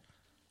later.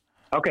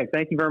 Okay,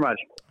 thank you very much.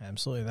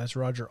 Absolutely. That's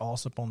Roger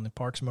Alsop on the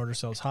Parks Motor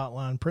Sales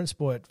Hotline,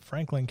 principal at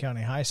Franklin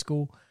County High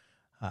School.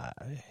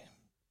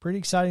 Pretty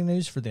exciting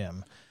news for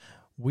them.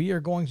 We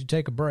are going to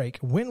take a break.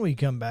 When we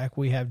come back,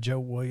 we have Joe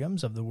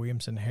Williams of the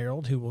Williamson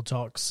Herald, who will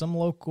talk some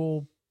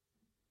local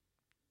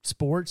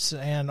sports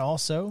and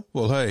also...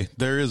 Well, hey,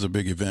 there is a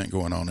big event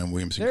going on in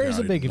Williamson County. There is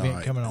a big tonight,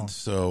 event coming on.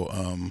 So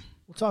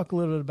we'll talk a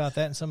little bit about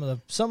that and some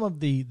of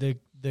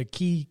the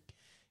key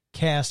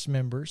cast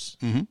members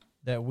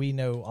that we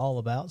know all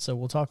about. So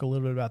we'll talk a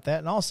little bit about that.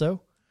 And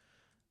also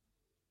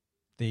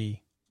the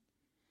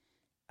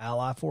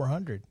Ally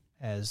 400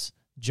 as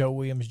Joe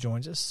Williams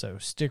joins us. So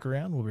stick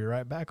around. We'll be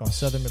right back on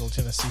Southern Middle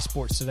Tennessee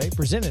Sports Today,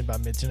 presented by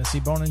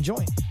Mid-Tennessee Bone and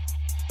Joint.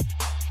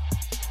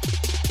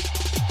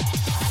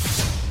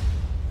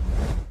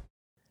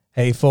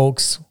 Hey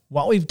folks,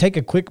 while we take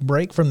a quick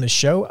break from the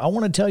show, I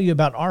want to tell you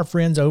about our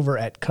friends over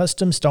at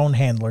Custom Stone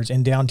Handlers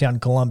in downtown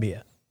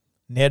Columbia.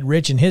 Ned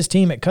Rich and his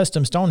team at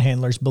Custom Stone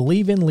Handlers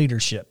believe in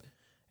leadership.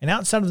 And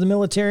outside of the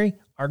military,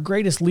 our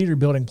greatest leader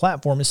building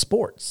platform is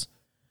sports.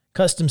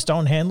 Custom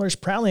Stone Handlers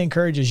proudly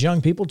encourages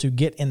young people to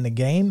get in the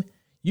game.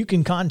 You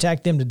can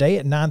contact them today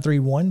at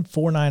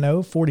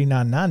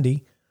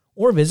 931-490-4990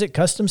 or visit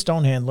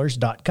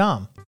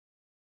CustomStonehandlers.com.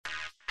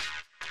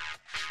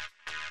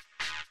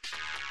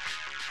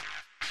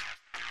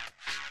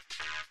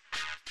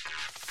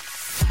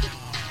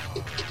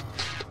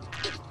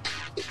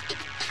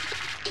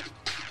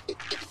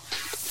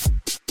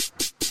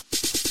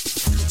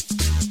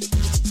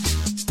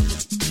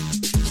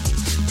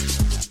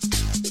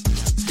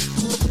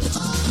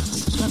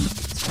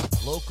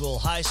 Local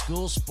high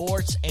school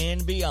sports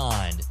and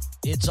beyond.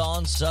 It's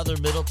on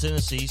Southern Middle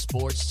Tennessee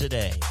Sports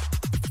Today.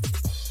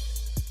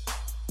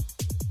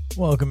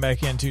 Welcome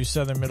back into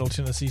Southern Middle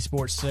Tennessee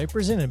Sports Today,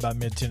 presented by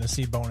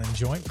Mid-Tennessee Bone and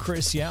Joint.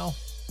 Chris Yao,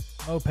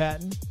 Mo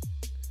Patton,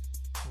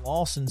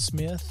 Lawson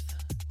Smith,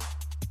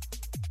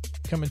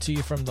 coming to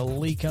you from the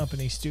Lee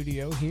Company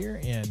studio here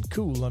in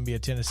Columbia,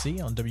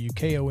 Tennessee on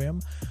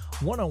WKOM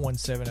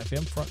 101.7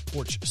 FM, Front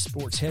Porch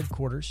Sports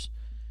Headquarters.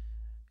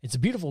 It's a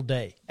beautiful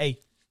day,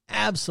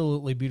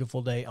 absolutely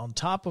beautiful day. On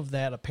top of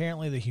that,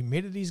 apparently the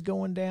humidity's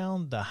going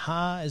down. The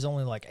high is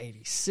only like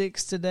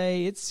 86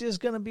 today. It's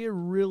just going to be a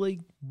really,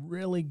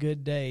 really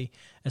good day,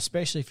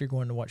 especially if you're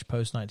going to watch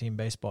post-19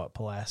 baseball at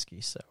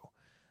Pulaski. So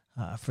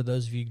for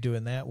those of you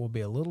doing that, we'll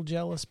be a little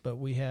jealous, but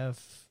we have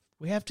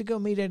to go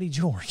meet Eddie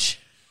George.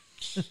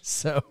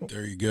 So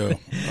there you go.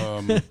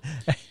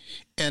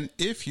 And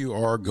if you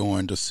are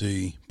going to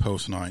see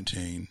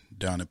post-19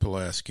 down at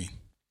Pulaski,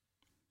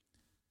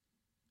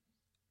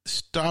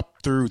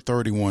 stop through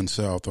 31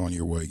 South on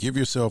your way. Give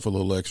yourself a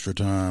little extra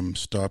time.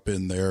 Stop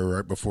in there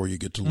right before you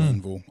get to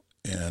Linville,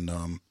 and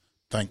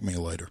thank me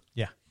later.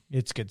 Yeah,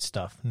 it's good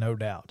stuff. No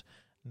doubt.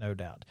 No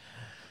doubt.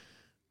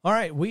 All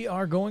right, we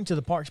are going to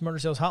the Parks Motor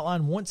Sales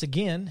Hotline once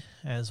again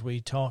as we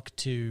talk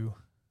to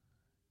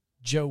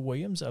Joe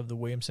Williams of the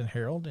Williamson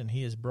Herald, and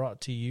he is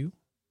brought to you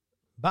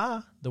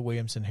by the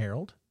Williamson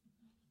Herald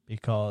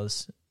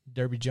because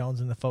Derby Jones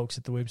and the folks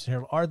at the Williamson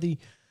Herald are the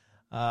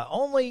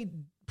only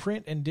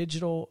print and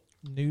digital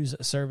news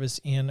service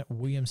in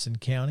Williamson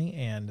County,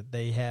 and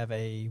they have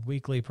a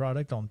weekly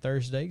product on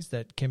Thursdays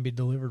that can be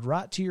delivered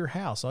right to your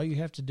house. All you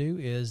have to do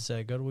is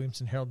go to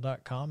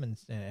williamsonherald.com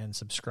and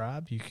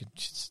subscribe.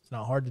 It's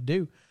not hard to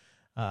do.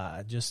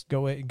 Just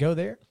go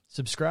there,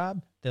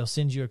 subscribe. They'll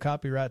send you a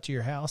copy right to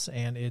your house,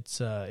 and it's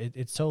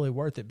totally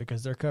worth it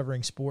because they're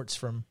covering sports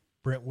from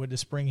Brentwood to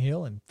Spring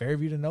Hill and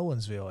Fairview to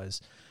Nolensville,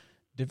 as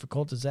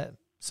difficult as that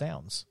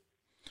sounds.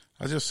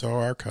 I just saw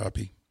our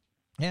copy.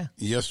 Yeah,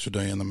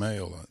 yesterday in the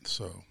mail.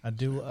 So I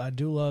do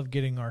love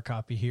getting our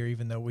copy here,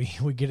 even though we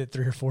get it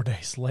 3 or 4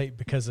 days late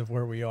because of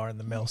where we are in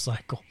the mail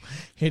cycle.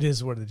 It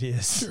is what it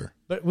is. Sure.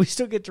 But we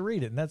still get to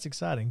read it, and that's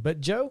exciting.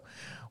 But Joe,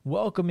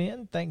 welcome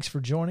in. Thanks for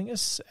joining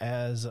us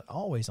as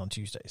always on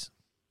Tuesdays.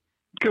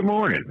 Good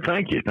morning.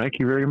 Thank you. Thank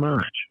you very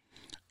much.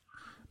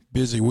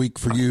 Busy week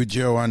for you,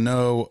 Joe, I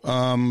know.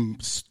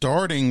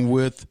 Starting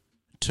with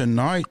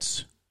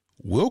tonight's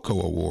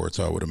Wilco Awards,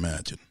 I would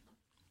imagine.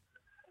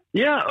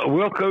 Yeah,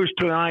 Wilco's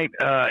tonight.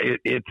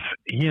 It's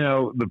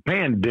the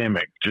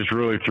pandemic just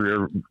really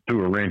threw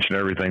a wrench in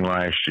everything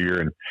last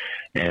year,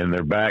 and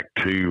they're back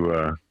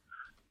to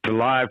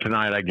live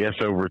tonight, I guess,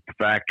 over at the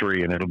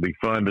factory, and it'll be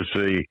fun to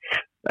see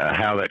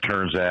how that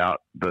turns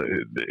out.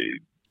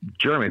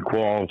 Jeremy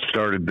Quall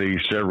started these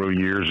several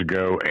years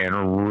ago,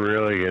 and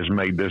really has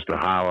made this the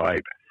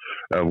highlight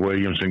of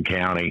Williamson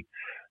County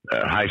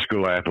high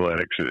school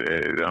athletics,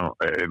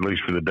 at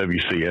least for the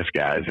WCS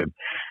guys, and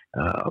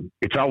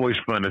it's always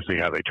fun to see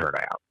how they turn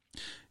out.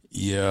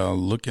 Yeah,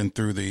 looking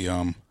through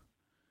the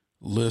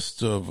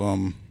list of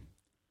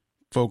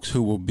folks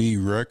who will be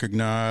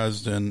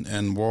recognized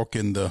and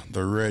walking the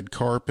red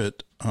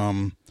carpet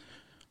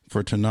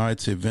for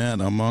tonight's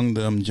event. Among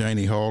them,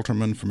 Janie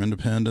Halterman from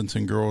Independence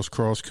and Girls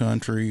Cross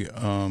Country,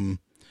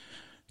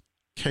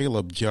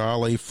 Caleb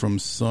Jolly from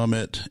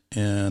Summit,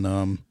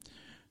 and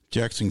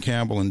Jackson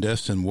Campbell and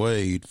Destin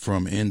Wade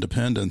from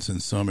Independence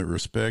and Summit,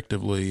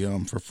 respectively,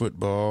 for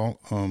football.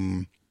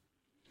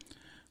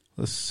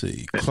 Let's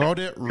see,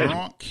 Claudette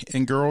Ronk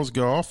in girls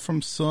golf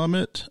from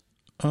Summit.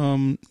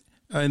 And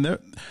when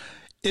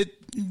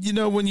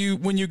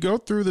you go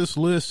through this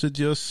list, it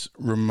just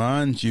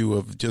reminds you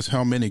of just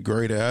how many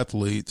great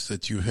athletes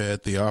that you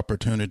had the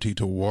opportunity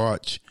to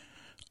watch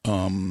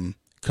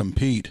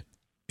compete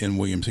in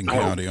Williamson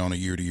County on a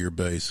year-to-year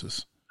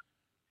basis.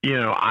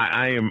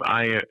 I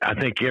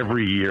think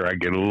every year I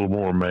get a little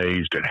more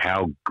amazed at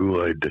how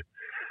good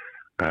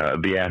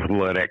the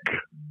athletic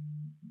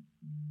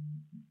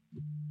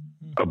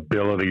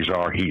abilities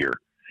are here.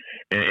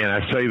 And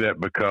I say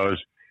that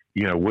because,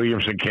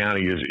 Williamson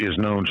County is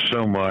known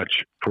so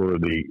much for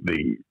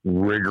the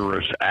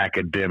rigorous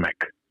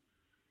academic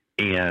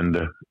end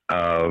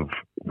of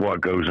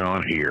what goes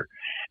on here.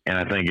 And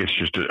I think it's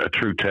just a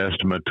true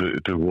testament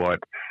to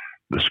what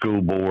the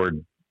school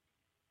board,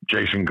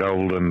 Jason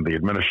Golden, the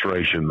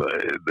administration,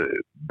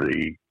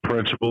 the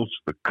principals,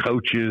 the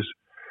coaches.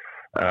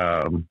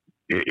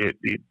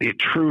 It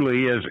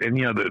truly is. And,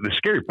 the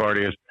scary part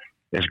is,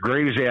 as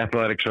great as the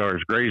athletics are,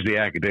 as great as the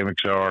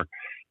academics are,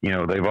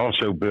 they've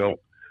also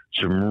built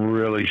some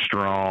really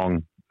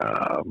strong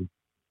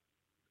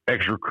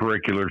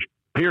extracurriculars,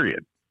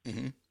 period.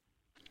 Mm-hmm.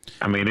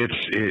 I mean,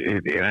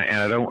 and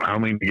I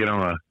don't mean to get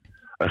on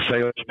a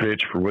sales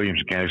pitch for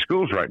Williamson County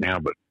Schools right now,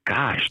 but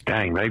gosh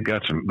dang, they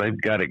got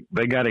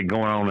it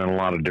going on in a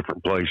lot of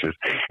different places,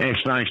 and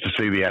it's nice to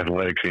see the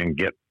athletics and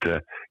get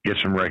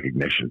some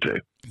recognition too.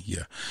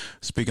 Yeah.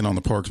 Speaking on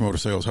the Parks Motor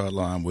Sales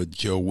Hotline with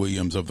Joe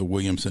Williams of the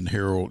Williamson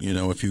Herald,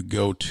 if you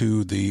go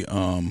to the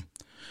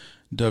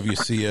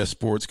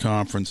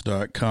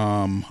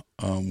WCSSportsConference.com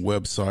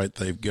website,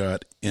 they've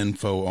got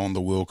info on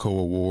the Wilco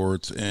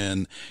Awards,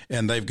 and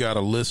they've got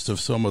a list of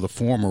some of the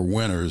former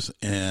winners,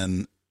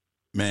 and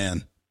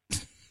man.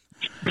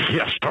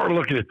 Yeah, start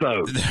looking at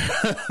those.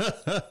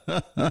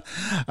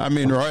 I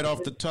mean, right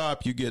off the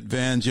top, you get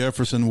Van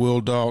Jefferson, Will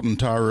Dalton,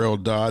 Tyrell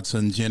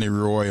Dodson, Jenny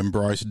Roy, and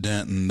Bryce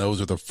Denton.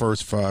 Those are the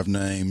first 5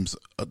 names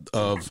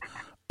of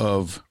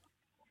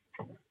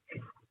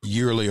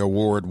yearly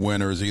award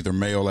winners, either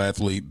male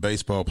athlete,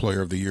 baseball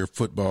player of the year,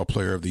 football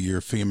player of the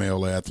year,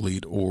 female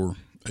athlete, or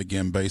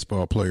again,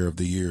 baseball player of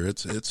the year.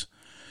 It's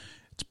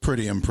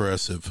pretty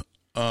impressive.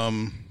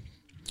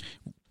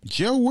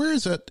 Joe, where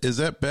is that? Is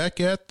that back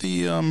at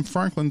the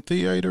Franklin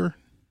Theater?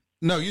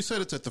 No, you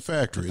said it's at the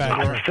factory.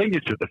 I think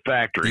it's at the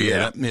factory.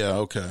 Yeah.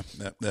 Okay.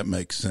 That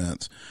makes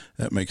sense.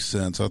 That makes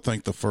sense. I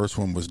think the first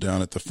one was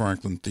down at the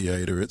Franklin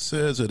Theater. It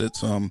says that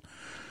it's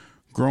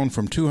grown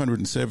from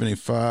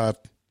 275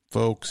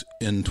 folks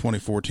in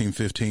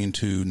 2014-15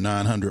 to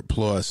 900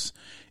 plus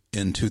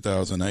in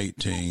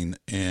 2018,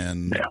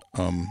 and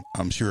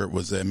I'm sure it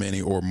was that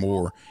many or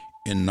more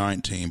in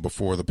 19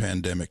 before the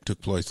pandemic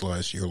took place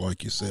last year,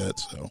 like you said.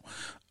 So,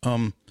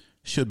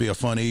 should be a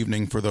fun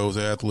evening for those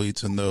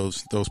athletes and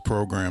those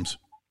programs.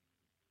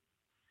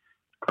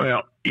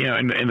 Well,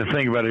 and the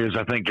thing about it is,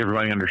 I think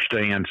everybody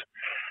understands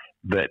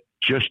that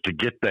just to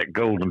get that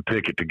golden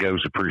ticket to go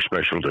is a pretty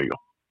special deal.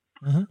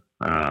 Mm-hmm.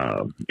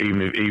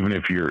 Even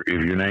if your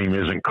name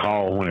isn't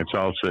called when it's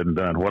all said and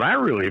done. What I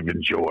really have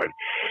enjoyed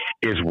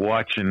is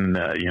watching,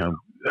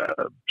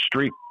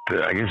 Street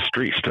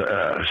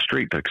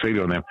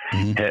Tuxedo and them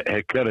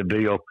had cut a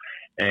deal,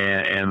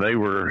 and they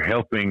were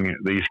helping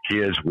these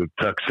kids with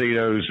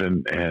tuxedos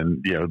and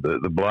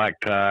the black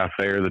tie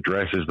affair, the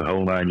dresses, the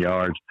whole 9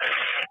 yards,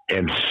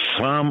 and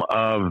some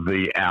of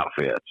the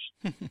outfits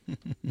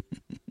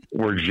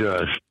were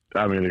just,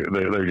 I mean,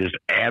 they're just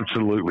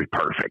absolutely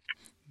perfect.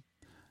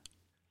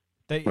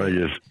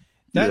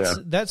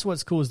 That's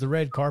what's cool is the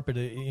red carpet.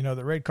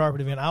 The red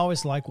carpet event. I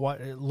always like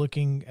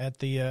looking at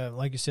the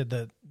like you said,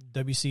 the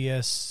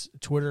WCS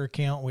Twitter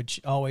account, which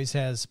always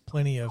has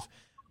plenty of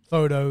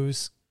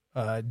photos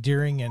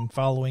during and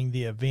following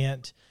the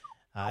event.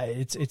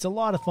 It's a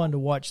lot of fun to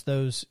watch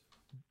those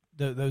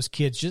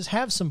kids just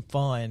have some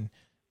fun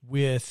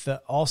with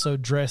also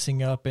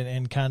dressing up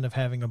and kind of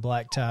having a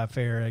black tie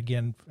affair.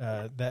 Again,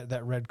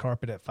 that red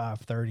carpet at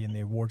 5:30 and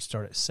the awards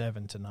start at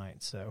 7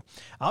 tonight. So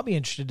I'll be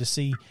interested to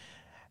see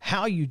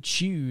how you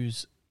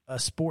choose a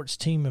sports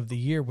team of the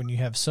year when you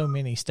have so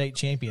many state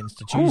champions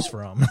to choose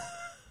from.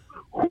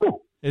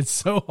 It's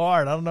so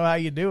hard. I don't know how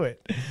you do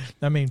it.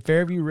 I mean,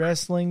 Fairview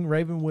Wrestling,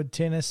 Ravenwood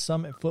Tennis,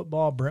 Summit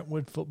Football,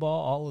 Brentwood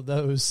Football, all of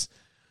those,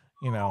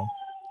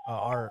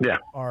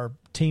 are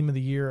team of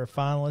the year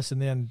finalists.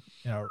 And then,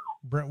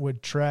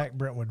 Brentwood Track,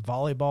 Brentwood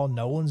Volleyball,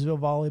 Nolensville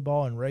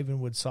Volleyball, and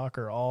Ravenwood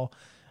Soccer, all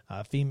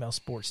female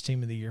sports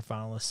team of the year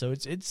finalists. So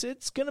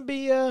it's going to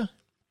be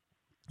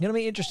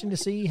interesting to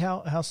see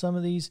how some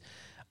of these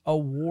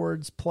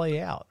awards play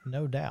out.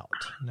 No doubt.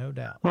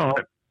 Well,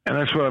 and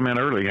that's what I meant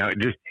earlier.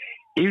 Just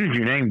even if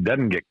your name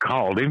doesn't get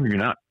called, even if you're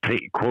not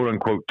quote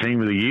unquote team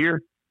of the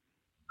year,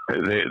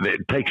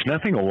 it takes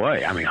nothing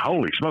away. I mean,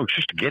 holy smokes,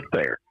 just to get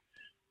there.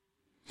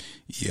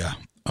 Yeah.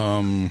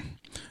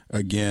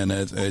 Again,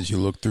 as you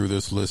look through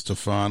this list of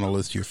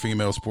finalists, your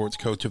female sports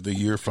coach of the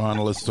year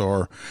finalists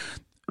are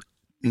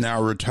now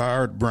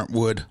retired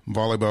Brentwood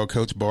volleyball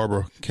coach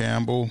Barbara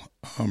Campbell,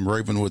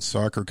 Ravenwood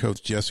soccer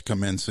coach Jessica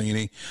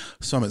Mancini,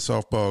 Summit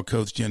softball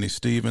coach Jenny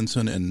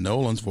Stevenson, and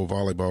Nolensville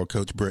volleyball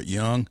coach Brett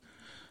Young.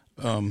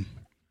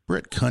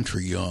 Brett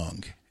Country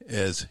Young,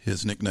 as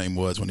his nickname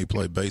was when he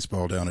played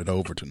baseball down at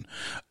Overton.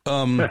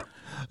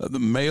 The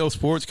male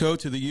sports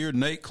coach of the year,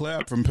 Nate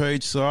Clapp from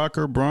Page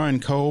Soccer,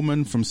 Brian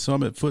Coleman from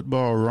Summit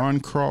Football,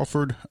 Ron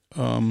Crawford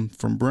from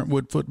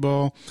Brentwood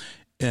Football,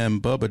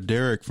 and Bubba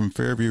Derrick from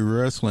Fairview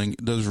Wrestling.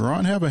 Does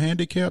Ron have a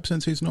handicap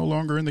since he's no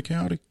longer in the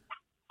county?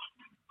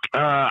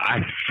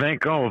 I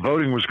think all the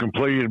voting was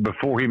completed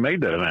before he made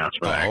that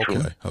announcement.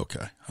 Actually.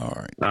 Okay, all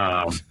right.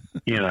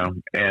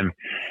 And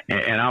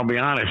I'll be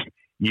honest,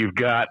 you've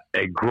got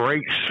a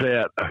great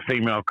set of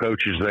female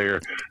coaches there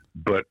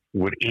But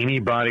would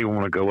anybody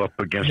want to go up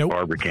against Nope.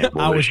 Barbara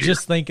Campbell? I was this year?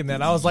 just thinking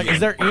that. I was like, is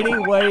there any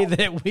way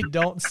that we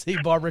don't see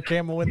Barbara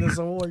Campbell win this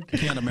award?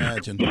 Can't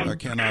imagine. I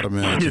cannot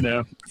imagine. You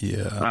know,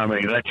 Yeah. I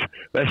mean,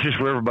 that's just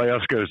where everybody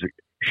else goes.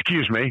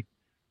 Excuse me,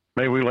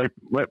 may we lay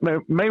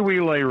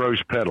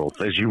rose petals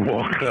as you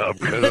walk up?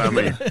 Because I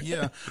mean,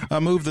 Yeah. I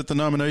move that the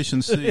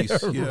nomination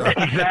cease. Yeah.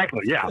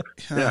 exactly, yeah.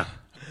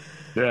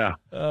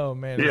 Oh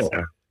man,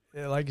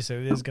 Yeah. like you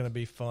said, it is going to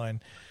be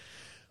fun.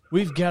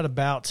 We've got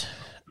about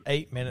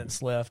 8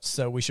 minutes left,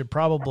 so we should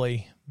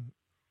probably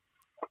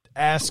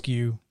ask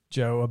you,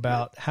 Joe,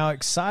 about how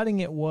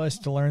exciting it was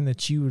to learn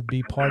that you would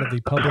be part of the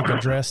public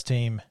address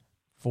team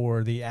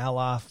for the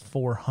Ally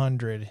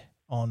 400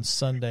 on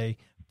Sunday,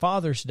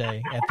 Father's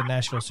Day, at the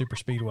Nashville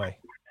Superspeedway.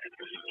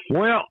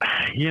 Well,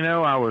 you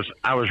know, I was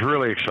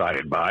really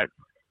excited by it.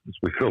 As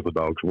we fill the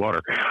dog's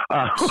water.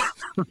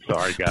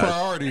 Sorry, guys.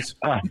 Priorities.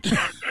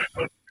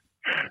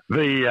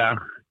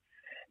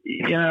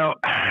 You know,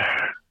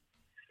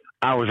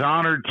 I was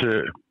honored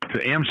to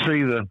MC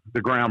the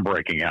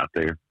groundbreaking out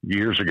there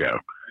years ago.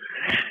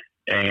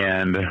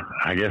 And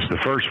I guess the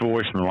first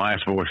voice and the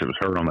last voice that was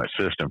heard on that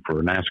system for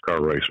a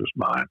NASCAR race was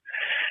mine.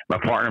 My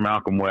partner,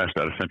 Malcolm West,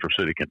 out of Central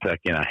City,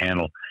 Kentucky, and I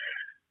handled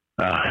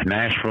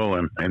Nashville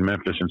and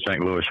Memphis and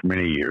St. Louis for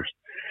many years.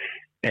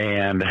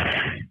 And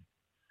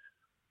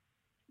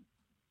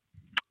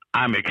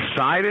I'm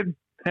excited,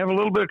 have a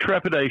little bit of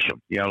trepidation.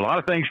 You know, a lot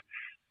of things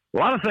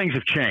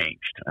have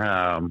changed.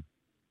 And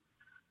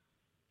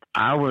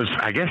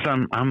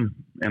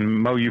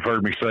Mo, you've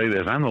heard me say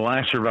this, I'm the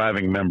last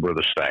surviving member of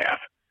the staff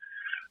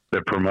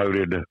that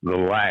promoted the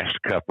last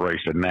Cup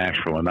race in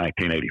Nashville in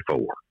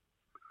 1984.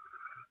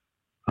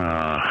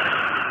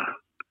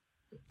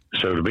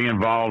 So to be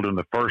involved in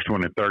the first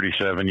one in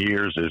 37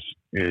 years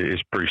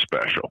is pretty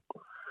special.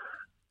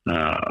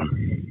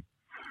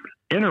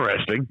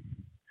 Interesting.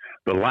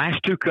 The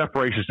last two Cup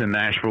races in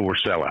Nashville were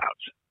sellouts,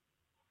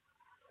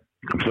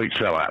 complete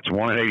sellouts,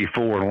 one in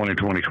 84 and one in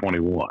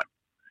 2021.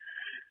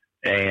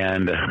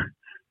 And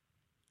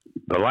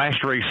the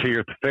last race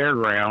here at the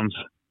fairgrounds,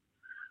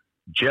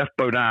 Jeff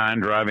Bodine,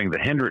 driving the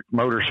Hendrick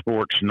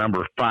Motorsports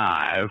number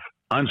 5,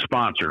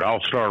 unsponsored,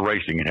 All-Star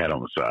Racing it had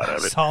on the side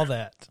of I it, saw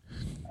that.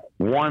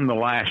 won the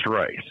last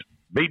race,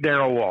 beat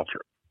Darrell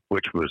Waltrip,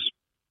 which was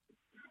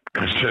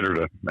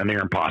considered a near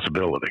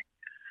impossibility.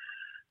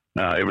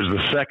 It was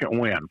the second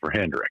win for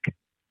Hendrick.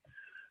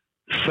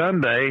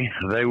 Sunday,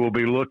 they will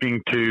be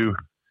looking to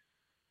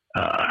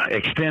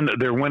extend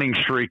their winning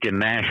streak in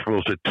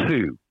Nashville to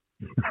 2.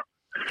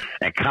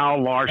 And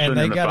Kyle Larson, And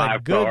they in the got a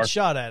 5 good car,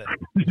 shot at it.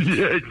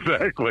 yeah,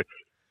 exactly,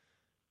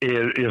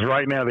 is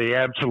right now the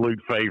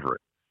absolute favorite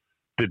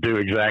to do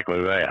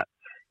exactly that.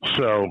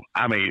 So,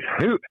 I mean,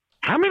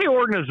 how many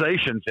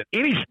organizations in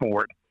any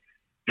sport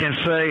can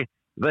say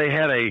they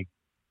had a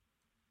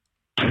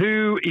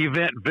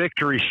 2-event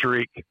victory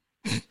streak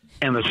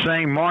in the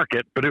same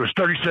market, but it was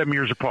 37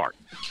 years apart?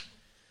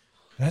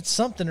 That's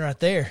something right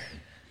there.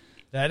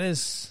 That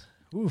is,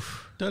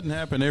 oof. Doesn't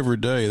happen every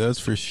day, that's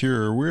for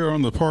sure. We're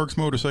on the Parks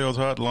Motor Sales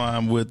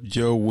Hotline with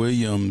Joe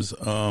Williams,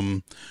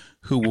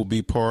 who will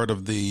be part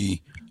of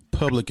the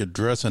public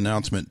address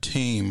announcement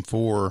team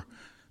for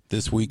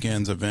this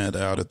weekend's event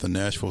out at the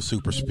Nashville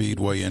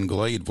Superspeedway in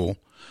Gladeville.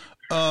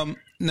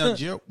 Now,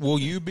 Joe, will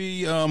you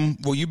be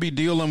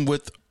dealing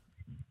with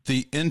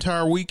the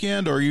entire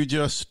weekend, or are you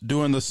just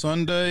doing the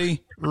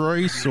Sunday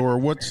race, or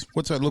what's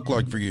that look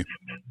like for you?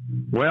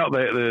 Well,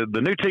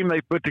 the new team they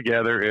put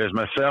together is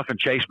myself and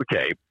Chase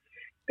McCabe.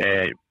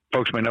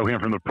 Folks may know him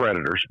from the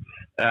Predators.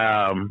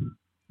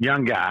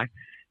 Young guy.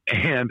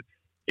 And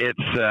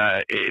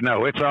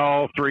it's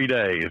all 3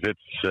 days.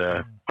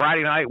 It's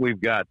Friday night we've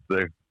got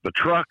the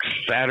trucks,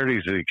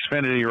 Saturday's the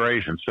Xfinity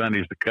race, and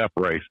Sunday's the Cup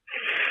race.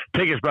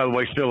 Tickets, by the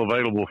way, still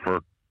available for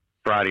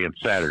Friday and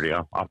Saturday.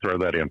 I'll throw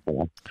that in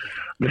for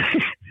them.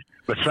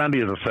 But Sunday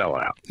is a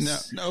sellout. Now,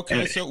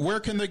 okay, so where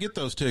can they get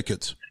those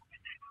tickets?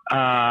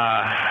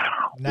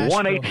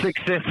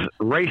 1-866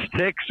 race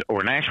ticks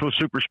or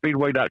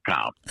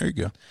NashvilleSuperspeedway.com. There you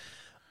go.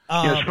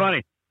 It's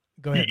funny.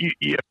 Go ahead.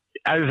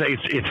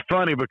 It's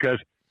funny because,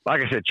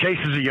 like I said, Chase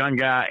is a young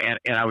guy,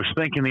 and I was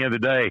thinking the other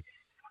day,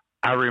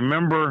 I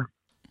remember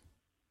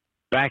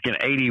back in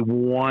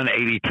 81,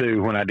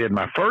 82 when I did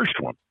my first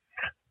one.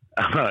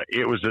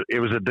 It was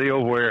a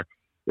deal where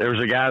there was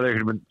a guy there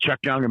Chuck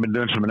Young had been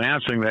doing some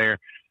announcing there,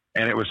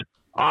 and it was,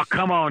 oh,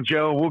 come on,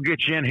 Joe, we'll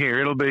get you in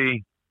here. We'll do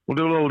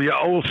a little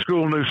old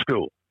school, new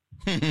school.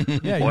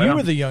 Yeah, Well, you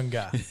were the young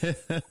guy.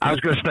 I was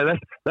going to say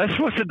that's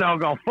what's so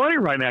doggone funny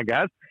right now,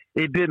 guys.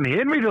 It didn't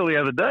hit me till the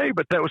other day,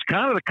 but that was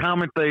kind of the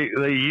comment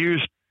they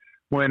used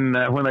when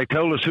they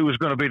told us who was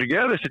going to be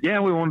together. They said, "Yeah,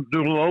 we want to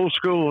do a little old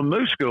school and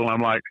new school." And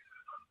I'm like,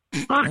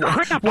 oh,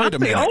 crap, Wait a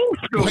minute. Old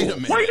school. Wait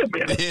a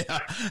minute. Yeah.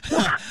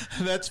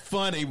 That's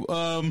funny.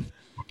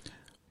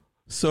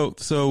 So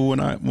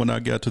when I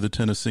got to the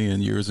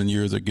Tennessean years and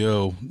years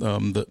ago,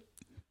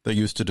 they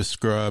used to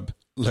describe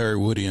Larry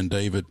Woody and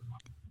David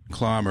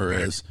Clymer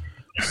as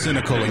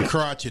cynical and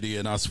crotchety,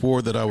 and I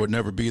swore that I would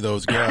never be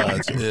those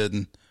guys.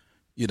 And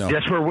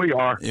that's where we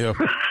are. Yeah.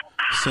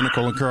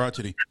 Cynical and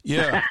crotchety.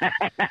 Yeah.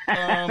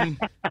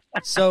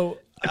 So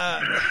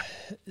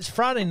it's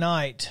Friday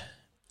night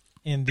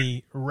in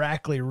the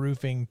Rackley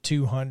Roofing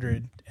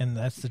 200, and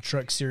that's the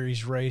Truck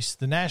Series race.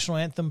 The national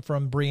anthem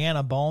from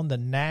Brianna Bone, the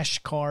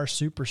NASCAR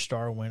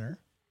Superstar winner.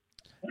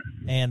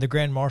 And the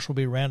Grand Marshal will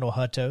be Randall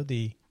Hutto,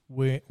 the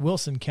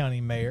Wilson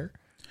County Mayor.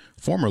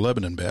 Former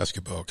Lebanon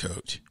basketball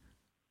coach.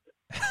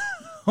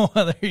 Well,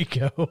 there you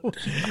go.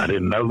 I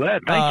didn't know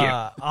that. Thank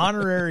you.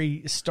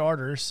 Honorary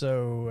starter,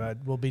 so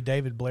will be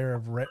David Blair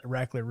of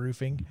Rackley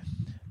Roofing.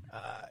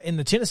 In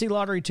the Tennessee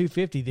Lottery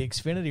 250, the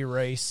Xfinity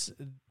race,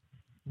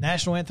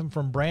 national anthem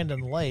from Brandon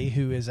Lay,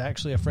 who is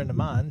actually a friend of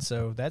mine,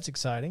 so that's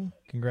exciting.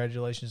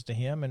 Congratulations to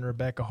him. And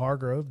Rebecca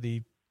Hargrove,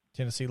 the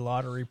Tennessee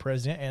Lottery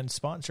president and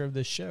sponsor of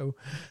this show.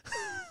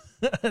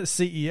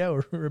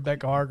 CEO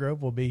Rebecca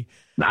Hargrove will be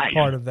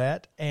part of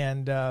that.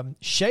 And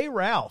Shay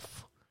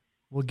Ralph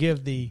will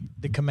give the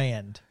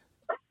command.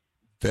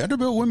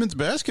 Vanderbilt women's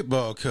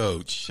basketball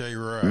coach, Shay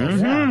Ralph.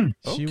 Mm-hmm.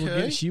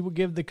 Okay. She will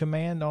give the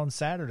command on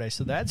Saturday,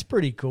 so that's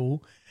pretty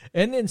cool.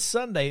 And then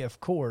Sunday, of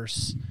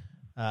course,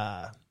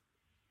 going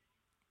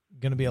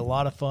to be a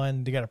lot of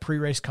fun. They got a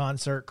pre-race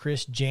concert.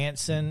 Chris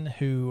Jansen,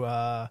 who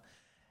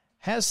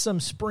has some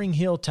Spring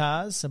Hill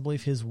ties. I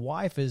believe his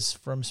wife is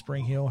from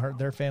Spring Hill.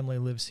 Their family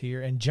lives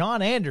here. And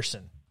John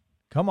Anderson,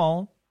 come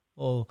on,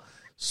 a little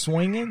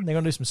swinging. They're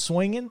going to do some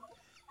swinging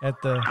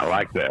I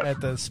like that.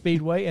 at the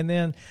Speedway. And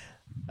then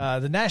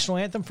the national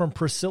anthem from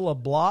Priscilla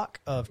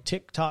Block of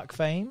TikTok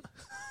fame.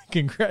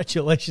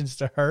 Congratulations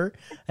to her.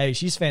 Hey,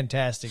 she's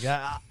fantastic.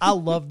 I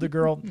love the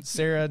girl.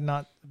 Sarah,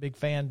 not a big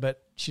fan,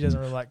 but she doesn't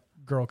really like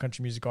girl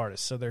country music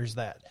artists, so there's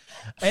that.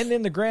 And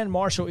then the Grand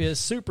Marshal is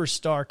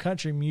superstar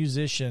country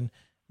musician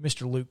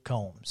Mr. Luke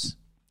Combs.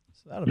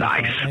 So that'll be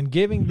nice. fun. And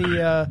giving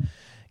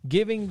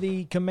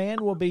the command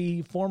will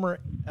be former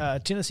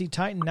Tennessee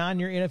Titan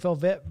 9-year NFL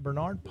vet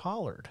Bernard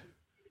Pollard.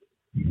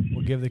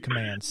 Will give the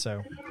command.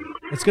 So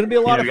it's going to be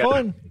a lot of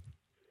fun.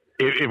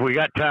 If we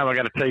got time, I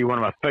got to tell you one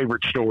of my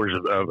favorite stories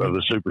of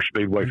the Super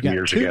Speedway from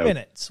years ago. 2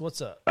 minutes. What's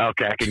up?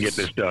 Okay, I can get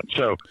this done.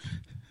 So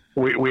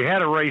we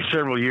had a race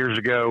several years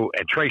ago,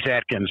 and Trace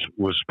Atkins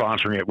was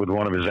sponsoring it with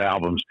one of his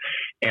albums.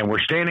 And we're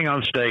standing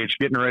on stage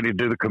getting ready to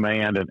do the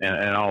command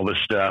and all this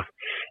stuff,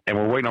 and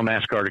we're waiting on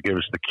NASCAR to give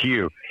us the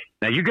cue.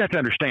 Now, you got to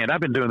understand,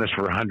 I've been doing this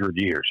for 100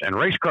 years, and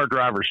race car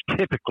drivers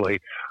typically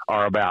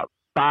are about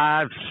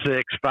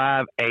 5'6",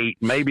 5'8",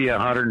 maybe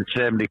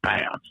 170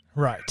 pounds.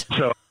 Right.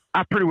 So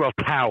I pretty well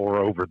tower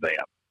over them.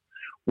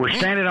 We're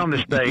standing on the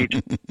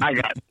stage. I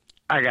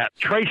got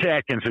Trace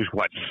Atkins, who's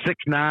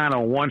 6'9"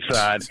 on one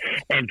side,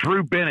 and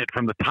Drew Bennett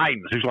from the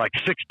Titans, who's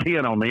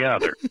 6'10" on the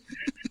other.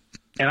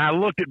 And I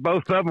looked at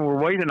both of them.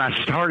 We're waiting. And I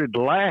started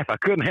to laugh. I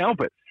couldn't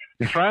help it.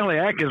 And finally,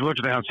 Atkins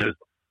looked down and says,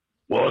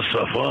 "What's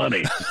so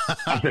funny?"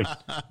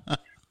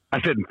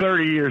 I said, in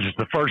 30 years, it's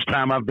the first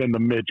time I've been the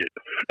midget.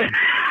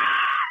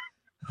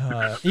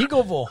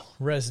 Eagleville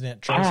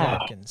resident Trace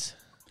Atkins.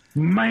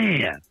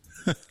 Man.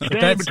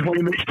 Standing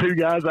between these two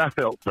guys, I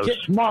felt so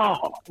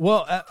small.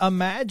 Well,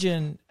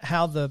 imagine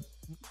how the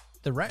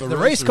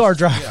race car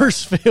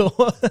drivers feel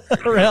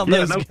around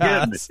those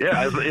guys. Kidding.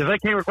 Yeah, as they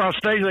came across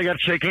stage, they got to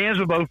shake hands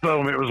with both of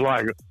them. It was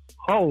like,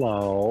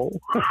 hello.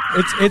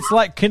 It's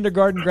like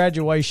kindergarten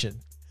graduation.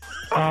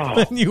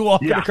 Oh, and you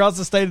walking across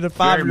the stage of a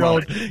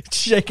 5-year-old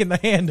shaking the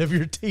hand of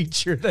your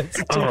teacher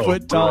that's 2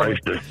 foot tall.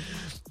 Gracious.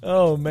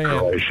 Oh, man.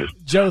 Gracious.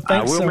 Joe,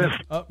 thanks so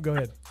much. Oh, go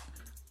ahead.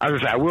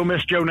 I will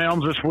miss Joe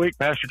Nelms this week,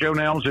 Pastor Joe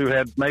Nelms, who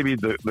had maybe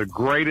the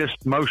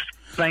greatest, most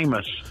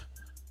famous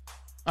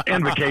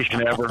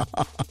invocation ever.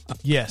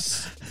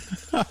 Yes,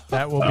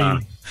 that will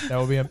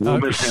be a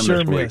we'll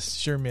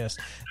sure miss.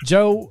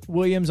 Joe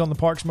Williams on the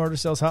Parks Motor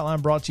Sales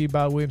Hotline, brought to you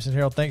by Williamson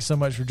Herald. Thanks so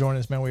much for joining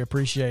us, man. We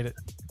appreciate it.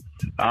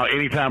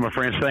 Anytime, my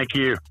friends. Thank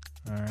you.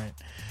 All right.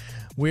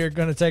 We are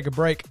going to take a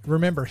break.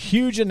 Remember,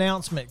 huge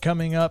announcement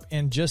coming up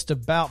in just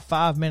about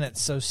 5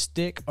 minutes, so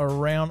stick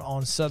around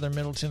on Southern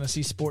Middle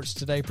Tennessee Sports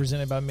Today,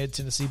 presented by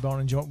Mid-Tennessee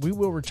Bone & Joint. We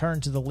will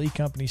return to the Lee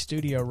Company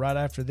studio right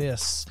after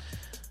this